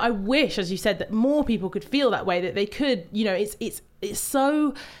I wish, as you said, that more people could feel that way, that they could. It's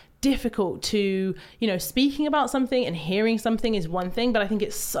so difficult to, speaking about something and hearing something is one thing, but I think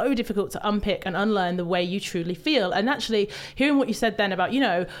it's so difficult to unpick and unlearn the way you truly feel. And actually hearing what you said then about,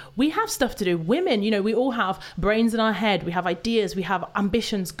 we have stuff to do. Women, we all have brains in our head. We have ideas, we have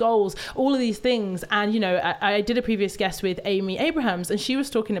ambitions, goals, all of these things. And, I did a previous guest with Amy Abrahams, and she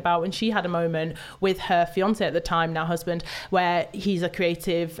was talking about when she had a moment with her fiance at the time, now husband, where he's a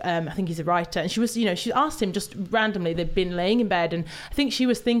creative, I think he's a writer. And she was, she asked him just randomly, they'd been laying in bed, and I think she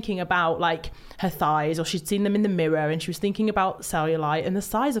was thinking about like her thighs, or she'd seen them in the mirror, and she was thinking about cellulite and the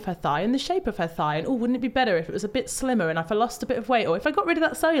size of her thigh and the shape of her thigh, and wouldn't it be better if it was a bit slimmer and if I lost a bit of weight, or if I got rid of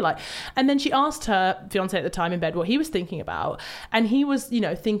that cellulite? And then she asked her fiance at the time in bed what he was thinking about, and he was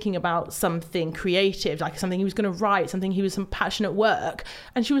thinking about something creative, like something he was going to write, something he was some passionate work.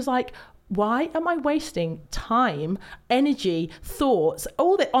 And she was like, why am I wasting time, energy, thoughts,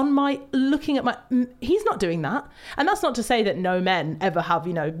 all that on looking at my, he's not doing that. And that's not to say that no men ever have,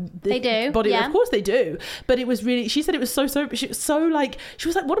 they do. Body. Yeah. Of course they do. But it was really, she said it was she was like,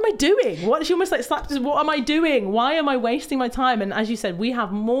 what am I doing? She almost like slapped us, what am I doing? Why am I wasting my time? And as you said, we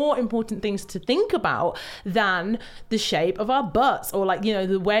have more important things to think about than the shape of our butts, or like,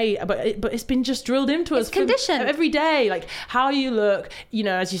 the way, but it's been just drilled into us. It's conditioned. Every day, like how you look,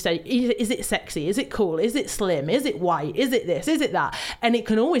 as you say, is it sexy? Is it cool? Is it slim? Is it white? Is it this? Is it that? And it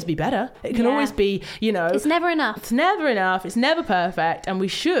can always be better. It can always be, It's never enough. It's never enough. It's never perfect. And we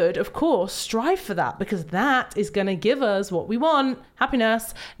should, of course, strive for that, because that is going to give us what we want: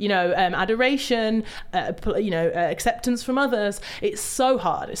 happiness, adoration, acceptance from others. It's so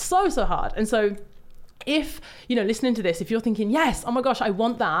hard. It's so hard. And so if, listening to this, if you're thinking, yes, oh my gosh, I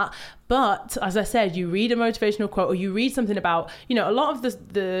want that, but as I said, you read a motivational quote, or you read something about, a lot of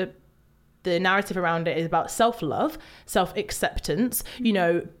the narrative around it is about self-love, self-acceptance,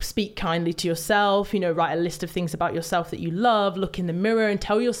 speak kindly to yourself, write a list of things about yourself that you love, look in the mirror and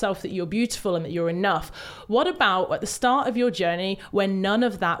tell yourself that you're beautiful and that you're enough. What about at the start of your journey, when none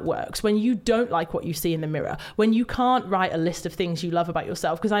of that works, when you don't like what you see in the mirror, when you can't write a list of things you love about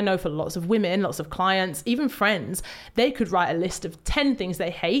yourself? Because I know for lots of women, lots of clients, even friends, they could write a list of 10 things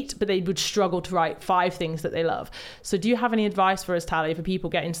they hate, but they would struggle to write 5 things that they love. So do you have any advice for us, Tali, for people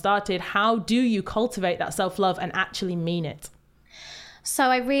getting started? How do you cultivate that self-love and actually mean it?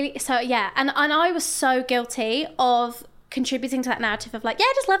 And I was so guilty of contributing to that narrative of like, yeah,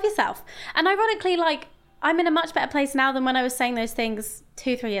 just love yourself. And ironically, like, I'm in a much better place now than when I was saying those things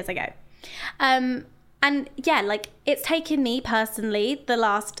 2-3 years ago. And yeah, like, it's taken me personally the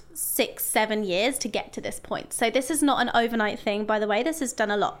last 6-7 years to get to this point. So this is not an overnight thing, by the way. This has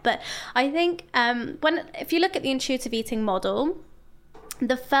done a lot. But I think if you look at the intuitive eating model,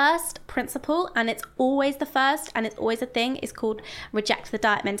 the first principle, and it's always the first and it's always a thing, is called reject the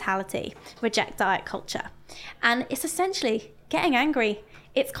diet mentality, reject diet culture. And it's essentially getting angry.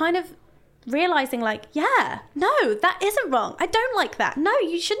 It's kind of realizing like, yeah, no, that isn't wrong. I don't like that. No,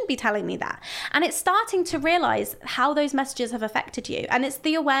 you shouldn't be telling me that. And it's starting to realize how those messages have affected you. And it's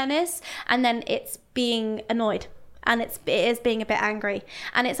the awareness, and then it's being annoyed. And it is being a bit angry,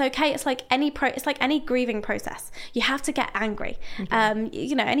 and it's okay. It's like any grieving process. You have to get angry.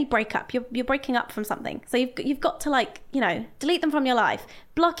 You know, any breakup, you're breaking up from something, so you've got to, like, you know, delete them from your life,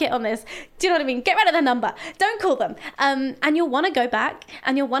 block it on this. Do you know what I mean? Get rid of their number. Don't call them. And you'll want to go back,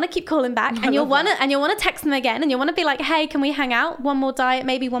 and you'll want to keep calling back, and you'll want to text them again, and you'll want to be like, hey, can we hang out? One more diet,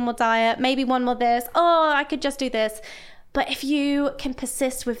 maybe one more this. Oh, I could just do this. But if you can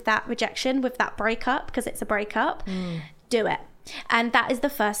persist with that rejection, with that breakup, because it's a breakup, do it. And that is the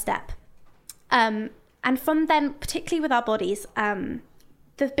first step. And from then, particularly with our bodies,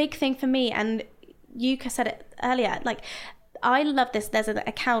 the big thing for me, and you said it earlier, like, I love this. There's an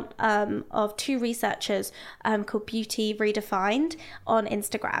account of two researchers called Beauty Redefined on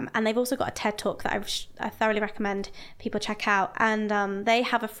Instagram. And they've also got a TED Talk that I thoroughly recommend people check out. And they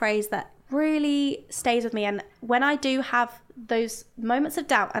have a phrase that really stays with me. And when I do have those moments of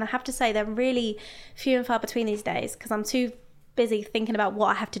doubt, and I have to say they're really few and far between these days because I'm too busy thinking about what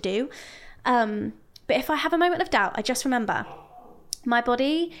I have to do. But if I have a moment of doubt, I just remember my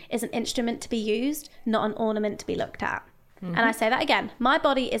body is an instrument to be used, not an ornament to be looked at. Mm-hmm. And I say that again, my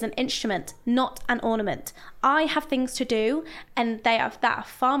body is an instrument, not an ornament. I have things to do, and that are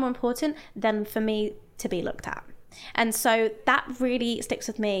far more important than for me to be looked at. And so that really sticks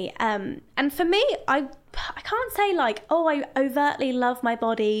with me. And for me, I can't say like, oh, I overtly love my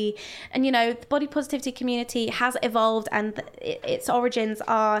body. And, you know, the body positivity community has evolved, and its origins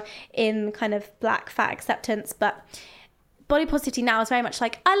are in kind of Black fat acceptance. But body positivity now is very much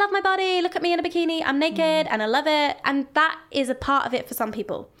like, I love my body, look at me in a bikini, I'm naked and I love it. And that is a part of it for some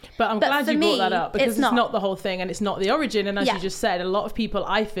people. But I'm glad you brought that up, because it's not the whole thing, and it's not the origin. And as you just said, a lot of people,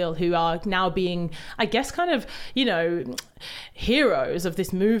 I feel, who are now being, I guess, kind of, you know, heroes of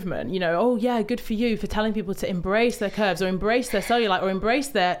this movement, you know, oh yeah, good for you for telling people to embrace their curves or embrace their cellulite or embrace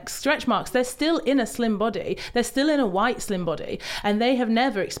their stretch marks. They're still in a slim body. They're still in a white slim body, and they have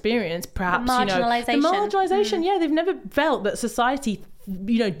never experienced perhaps, you know, the marginalization. Yeah, they've never felt that society,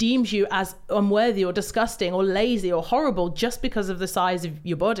 you know, deems you as unworthy or disgusting or lazy or horrible just because of the size of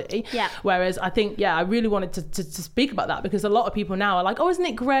your body. Yeah. Whereas I think, I really wanted to speak about that, because a lot of people now are like, oh, isn't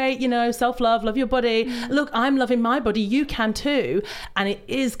it great? You know, self-love, love your body. Look, I'm loving my body. You can too. And it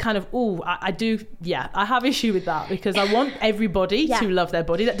is kind of, I have issue with that, because I want everybody to love their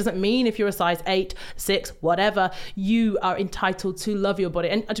body. That doesn't mean if you're a size 8, 6, whatever, you are entitled to love your body.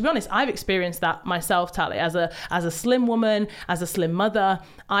 And to be honest, I've experienced that myself, Tali, as a slim woman, as a slim mother.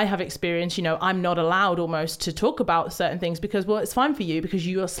 I have experienced, you know, I'm not allowed almost to talk about certain things because, well, it's fine for you because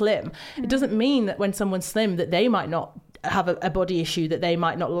you are slim. It doesn't mean that when someone's slim that they might not have a body issue, that they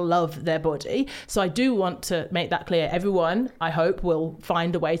might not love their body. So I do want to make that clear. Everyone, I hope, will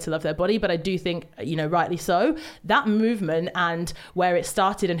find a way to love their body, but I do think, you know, rightly so, that movement and where it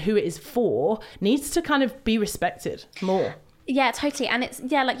started and who it is for needs to kind of be respected more. Yeah, totally. And it's,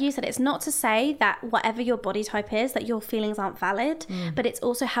 like you said, it's not to say that whatever your body type is, that your feelings aren't valid, but it's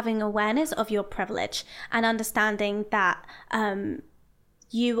also having awareness of your privilege and understanding that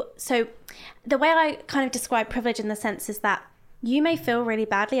so the way I kind of describe privilege in the sense is that you may feel really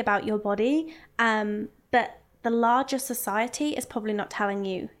badly about your body, but the larger society is probably not telling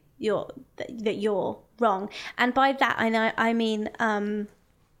you that you're wrong. And by that, I mean,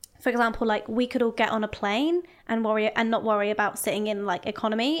 for example, like we could all get on a plane and not worry about sitting in like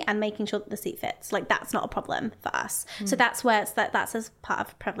economy and making sure that the seat fits. Like that's not a problem for us. So that's where that's as part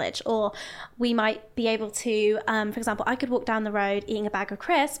of privilege. Or we might be able to, for example, I could walk down the road eating a bag of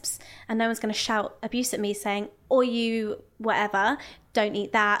crisps and no one's going to shout abuse at me saying, or you whatever, don't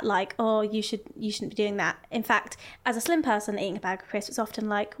eat that, like, oh, you shouldn't be doing that. In fact, as a slim person eating a bag of crisps, it's often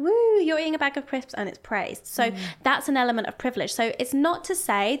like, woo, you're eating a bag of crisps, and it's praised. So that's an element of privilege. So it's not to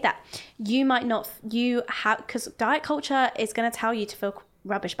say that you might not, because diet culture is going to tell you to feel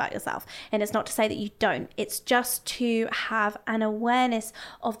rubbish about yourself, and it's not to say that you don't. It's just to have an awareness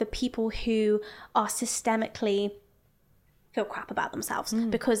of the people who are systemically feel crap about themselves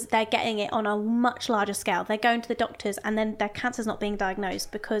because they're getting it on a much larger scale. They're going to the doctors and then their cancer's not being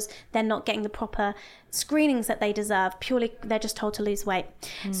diagnosed because they're not getting the proper screenings that they deserve. Purely, they're just told to lose weight.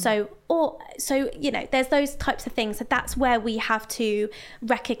 So you know, there's those types of things. So that's where we have to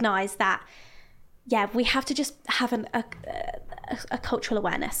recognize that, we have to just have a cultural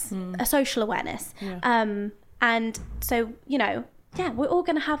awareness, a social awareness. And so, you know, we're all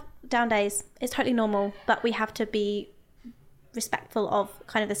going to have down days. It's totally normal, but we have to be respectful of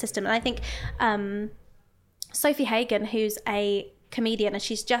kind of the system. And I think Sophie Hagen, who's a comedian, and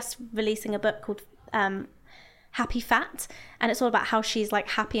she's just releasing a book called Happy Fat, and it's all about how she's like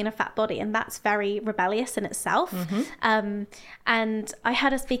happy in a fat body, and that's very rebellious in itself. And I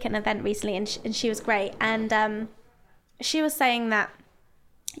heard her speak at an event recently, and she was great, and she was saying that,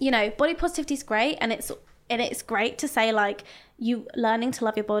 you know, body positivity is great, and it's great to say like you learning to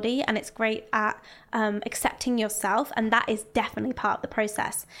love your body, and it's great at accepting yourself, and that is definitely part of the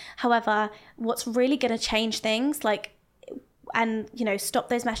process. However, what's really going to change things, like, and you know, stop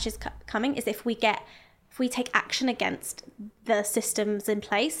those messages coming, is if we take action against the systems in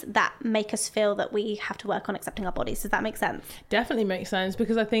place that make us feel that we have to work on accepting our bodies. Does that make sense? Definitely makes sense,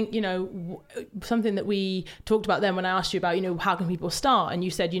 because I think, you know, something that we talked about then when I asked you about, you know, how can people start? And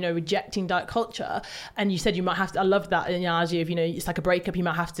you said, you know, rejecting diet culture. And you said you might have to, I love that analogy of, you know, it's like a breakup, you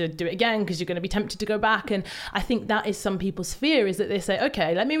might have to do it again because you're going to be tempted to go back. And I think that is some people's fear, is that they say,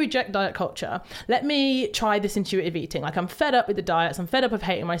 okay, let me reject diet culture. Let me try this intuitive eating. Like, I'm fed up with the diets. I'm fed up of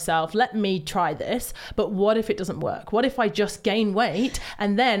hating myself. Let me try this. But what if it doesn't work? What if I just gain weight,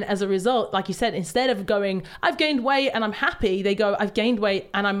 and then as a result, like you said, instead of going, I've gained weight and I'm happy, they go, I've gained weight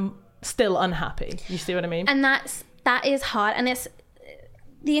and I'm still unhappy. You see what I mean? And that is hard, and it's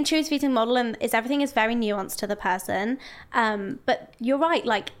the intuitive eating model, and everything is very nuanced to the person. But you're right,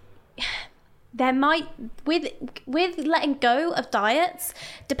 like there might, with letting go of diets,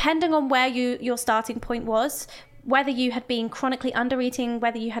 depending on where your starting point was, whether you had been chronically under-eating,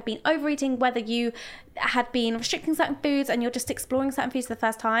 whether you had been overeating, whether you had been restricting certain foods and you're just exploring certain foods for the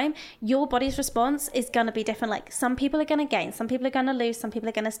first time, your body's response is going to be different. Like, some people are going to gain, some people are going to lose, some people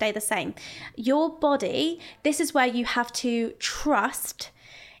are going to stay the same. Your body, this is where you have to trust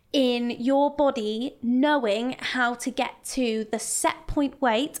in your body knowing how to get to the set point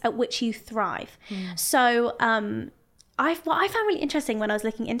weight at which you thrive. So, what I found really interesting when I was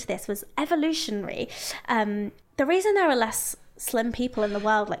looking into this was evolutionary. The reason there are less slim people in the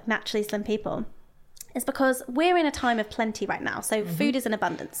world, like naturally slim people, is because we're in a time of plenty right now. So food is in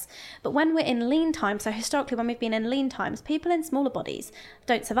abundance. But when we're in lean times, so historically when we've been in lean times, people in smaller bodies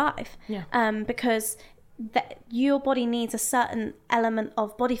don't survive. Because your body needs a certain element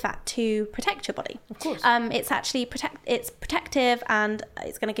of body fat to protect your body. Of course. It's actually it's protective, and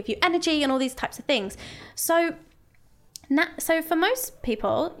it's going to give you energy and all these types of things. So for most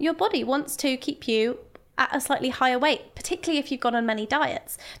people, your body wants to keep you at a slightly higher weight, particularly if you've gone on many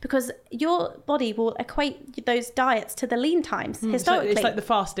diets, because your body will equate those diets to the lean times historically. So it's like the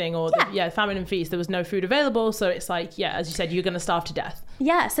fasting or the famine and feast. There was no food available. So it's like, as you said, you're going to starve to death.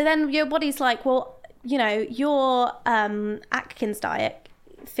 Yeah. So then your body's like, well, you know, your Atkins diet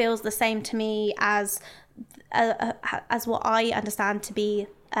feels the same to me as what I understand to be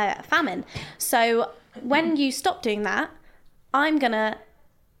famine. So when you stop doing that, I'm going to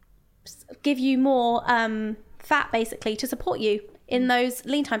give you more fat, basically, to support you in those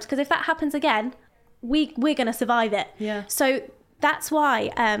lean times. Because if that happens again, we're going to survive it. Yeah. So that's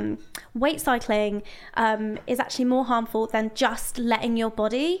why weight cycling is actually more harmful than just letting your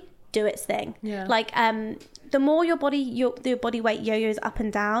body do its thing. Yeah. Like the more your body weight yo-yos up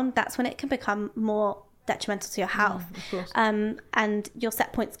and down, that's when it can become more detrimental to your health. Of course. And your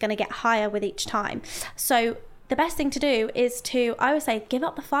set point's going to get higher with each time. So the best thing to do is I always say, give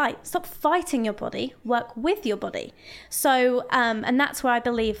up the fight. Stop fighting your body, work with your body. So, and that's where I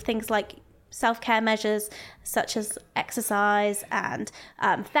believe things like self-care measures such as exercise and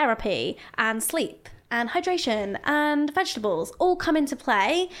therapy and sleep and hydration and vegetables all come into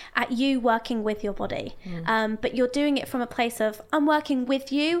play at you working with your body. But you're doing it from a place of, I'm working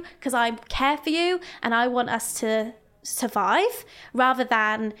with you because I care for you and I want us to survive, rather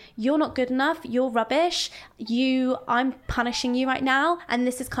than you're not good enough, you're rubbish, I'm punishing you right now, and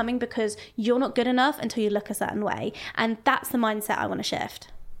this is coming because you're not good enough until you look a certain way. And that's the mindset I want to shift.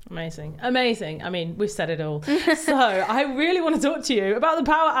 Amazing. I mean, we've said it all. So I really want to talk to you about the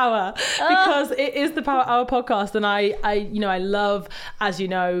Power Hour, because it is the Power Hour podcast. And I love, as you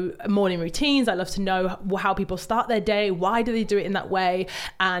know, morning routines. I love to know how people start their day. Why do they do it in that way?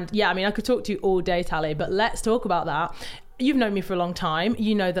 And I could talk to you all day, Tali, but let's talk about that. You've known me for a long time.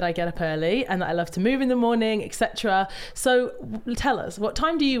 You know that I get up early and that I love to move in the morning, etc. So tell us, what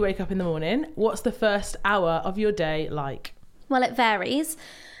time do you wake up in the morning? What's the first hour of your day like? Well, it varies.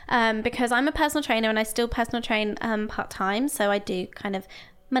 Because I'm a personal trainer and I still personal train part-time. So I do kind of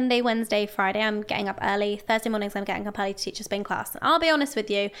Monday, Wednesday, Friday, I'm getting up early. Thursday mornings, I'm getting up early to teach a spin class. And I'll be honest with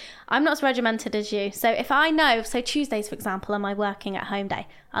you, I'm not as regimented as you. So if I know, so Tuesdays, for example, are my working at home day,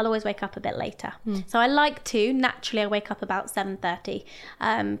 I'll always wake up a bit later. So I naturally I wake up about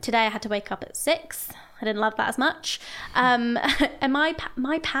 7:30. Today I had to wake up at 6. I didn't love that as much. And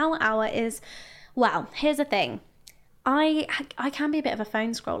my power hour is, well, here's the thing. I can be a bit of a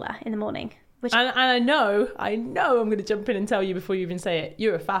phone scroller in the morning. Which And I know I'm going to jump in and tell you before you even say it,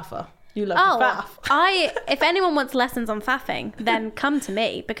 you're a faffer. You love to faff. If anyone wants lessons on faffing, then come to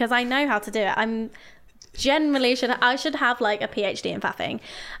me because I know how to do it. I should have like a PhD in faffing.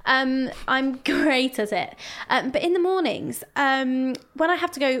 I'm great at it. But in the mornings, when I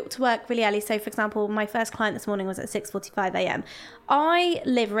have to go to work really early, so for example, my first client this morning was at 6:45 a.m. I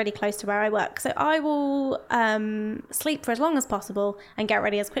live really close to where I work, so I will sleep for as long as possible and get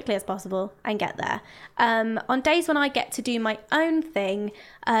ready as quickly as possible and get there. On days when I get to do my own thing,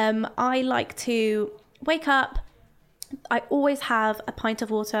 I like to wake up. I always have a pint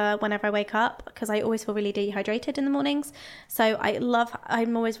of water whenever I wake up because I always feel really dehydrated in the mornings. So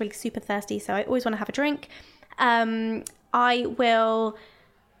I'm always really super thirsty. So I always want to have a drink. I will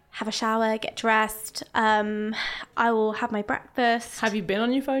have a shower, get dressed. I will have my breakfast. Have you been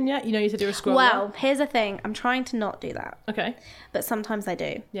on your phone yet? You know you said you're a scroller. Well, here's the thing. I'm trying to not do that. Okay. But sometimes I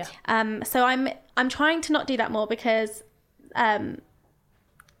do. Yeah. So I'm trying to not do that more because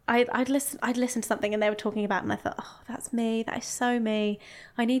I'd listen to something and they were talking about it and I thought, oh, that's me. That is so me.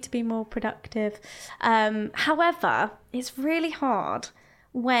 I need to be more productive. However, it's really hard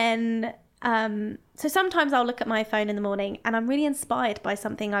when... so sometimes I'll look at my phone in the morning and I'm really inspired by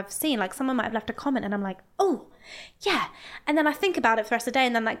something I've seen. Like someone might have left a comment and I'm like, oh, yeah. And then I think about it for the rest of the day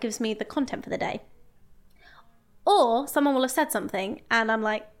and then that gives me the content for the day. Or someone will have said something and I'm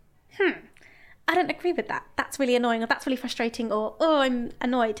like, I don't agree with that. That's really annoying, or that's really frustrating, or oh, I'm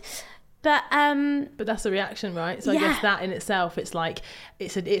annoyed. But that's the reaction, right? So I guess that in itself, it's like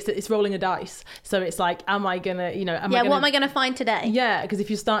it's rolling a dice. So it's like, am I gonna, what am I gonna find today? Yeah, because if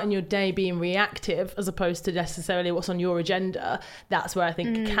you're starting your day being reactive as opposed to necessarily what's on your agenda, that's where I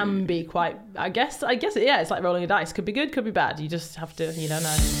think can be quite. I guess it's like rolling a dice. Could be good, could be bad. You just have to,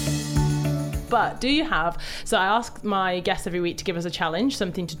 know. But do you have, so I ask my guests every week to give us a challenge,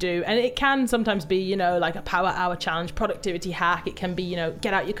 something to do. And it can sometimes be, like a power hour challenge, productivity hack. It can be,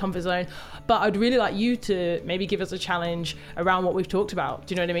 get out your comfort zone. But I'd really like you to maybe give us a challenge around what we've talked about.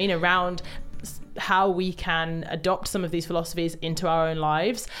 Do you know what I mean? Around how we can adopt some of these philosophies into our own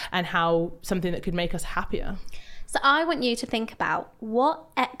lives and how something that could make us happier. So I want you to think about what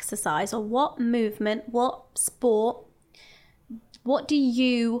exercise or what movement, what sport, what do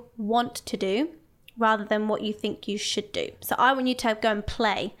you want to do rather than what you think you should do? So I want you to go and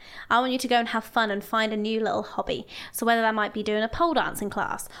play. I want you to go and have fun and find a new little hobby. So whether that might be doing a pole dancing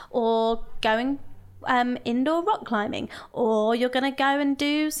class or going indoor rock climbing, or you're going to go and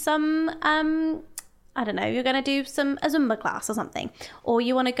do some, you're going to do a Zumba class or something, or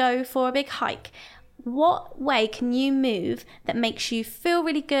you want to go for a big hike. What way can you move that makes you feel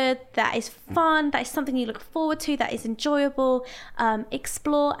really good, that is fun, that is something you look forward to, that is enjoyable?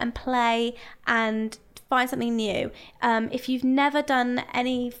 Explore and play and find something new. If you've never done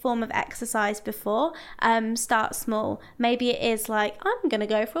any form of exercise before, start small. Maybe it is like, I'm going to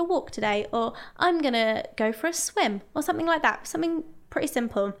go for a walk today, or I'm going to go for a swim, or something like that. Something pretty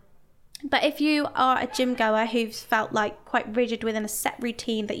simple. But if you are a gym goer who's felt like quite rigid within a set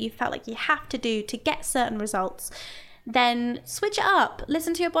routine that you felt like you have to do to get certain results, then switch it up.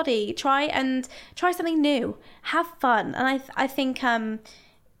 Listen to your body. Try something new. Have fun. And I think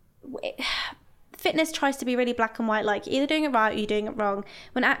fitness tries to be really black and white, like either doing it right or you're doing it wrong,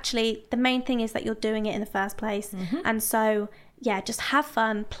 when actually the main thing is that you're doing it in the first place. And so, just have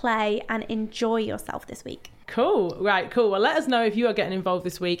fun, play, and enjoy yourself this week. Cool. Right. Cool. Well, let us know if you are getting involved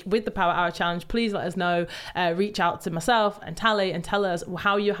this week with the Power Hour Challenge. Please let us know. Reach out to myself and Tally and tell us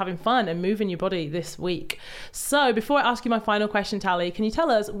how you're having fun and moving your body this week. So before I ask you my final question, Tally, can you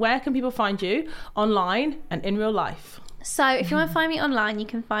tell us where can people find you online and in real life? So if you want to find me online, you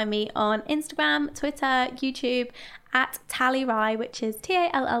can find me on Instagram, Twitter, YouTube at Tally Rye, which is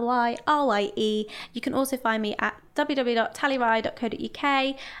TALLYRYE. You can also find me at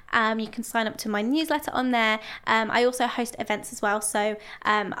www.tallyrye.co.uk. You can sign up to my newsletter on there. I also host events as well. So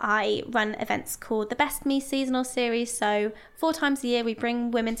I run events called the Best Me Seasonal Series. So 4 times a year, we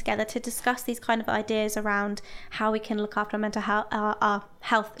bring women together to discuss these kind of ideas around how we can look after our mental health, our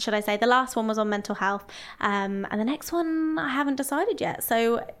health, should I say. The last one was on mental health. And the next one, I haven't decided yet.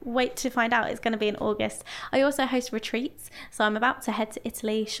 So wait to find out. It's going to be in August. I also host retreats. So I'm about to head to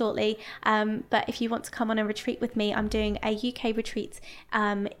Italy shortly. But if you want to come on a retreat with me, I'm doing a UK retreat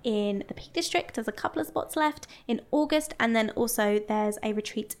in the Peak District. There's a couple of spots left in August. And then also there's a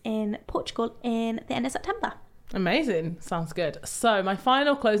retreat in Portugal in the end of September. Amazing. Sounds good. So my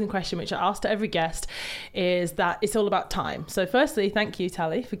final closing question, which I ask to every guest, is that it's all about time. So firstly, thank you,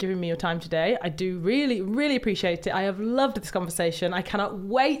 Tally, for giving me your time today. I do really, really appreciate it. I have loved this conversation. I cannot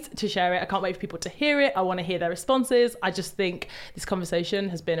wait to share it. I can't wait for people to hear it. I want to hear their responses. I just think this conversation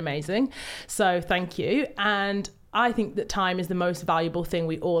has been amazing. So thank you. And I think that time is the most valuable thing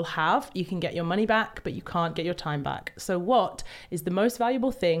we all have. You can get your money back, but you can't get your time back. So what is the most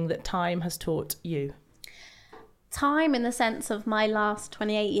valuable thing that time has taught you? Time, in the sense of my last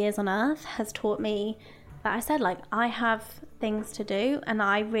 28 years on earth, has taught me that I have things to do and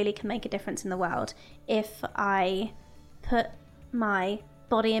I really can make a difference in the world if I put my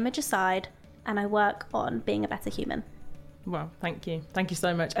body image aside and I work on being a better human. Well, thank you. Thank you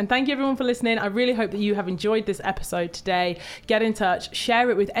so much. And thank you everyone for listening. I really hope that you have enjoyed this episode today. Get in touch,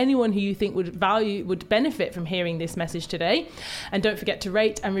 share it with anyone who you think would benefit from hearing this message today. And don't forget to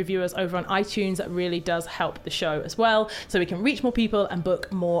rate and review us over on iTunes. That really does help the show as well, so we can reach more people and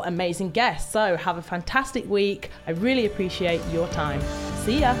book more amazing guests. So have a fantastic week. I really appreciate your time.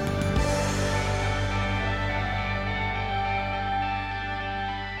 See ya.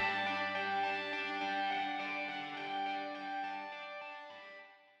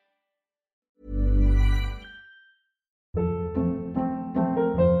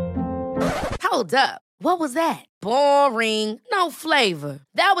 Hold up. What was that? Boring. No flavor.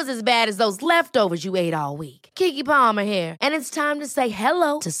 That was as bad as those leftovers you ate all week. Keke Palmer here, and it's time to say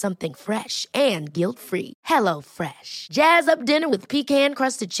hello to something fresh and guilt-free. HelloFresh. Jazz up dinner with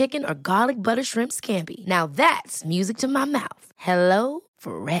pecan-crusted chicken or garlic butter shrimp scampi. Now that's music to my mouth.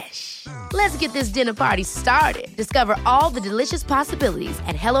 HelloFresh. Let's get this dinner party started. Discover all the delicious possibilities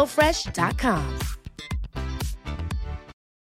at HelloFresh.com.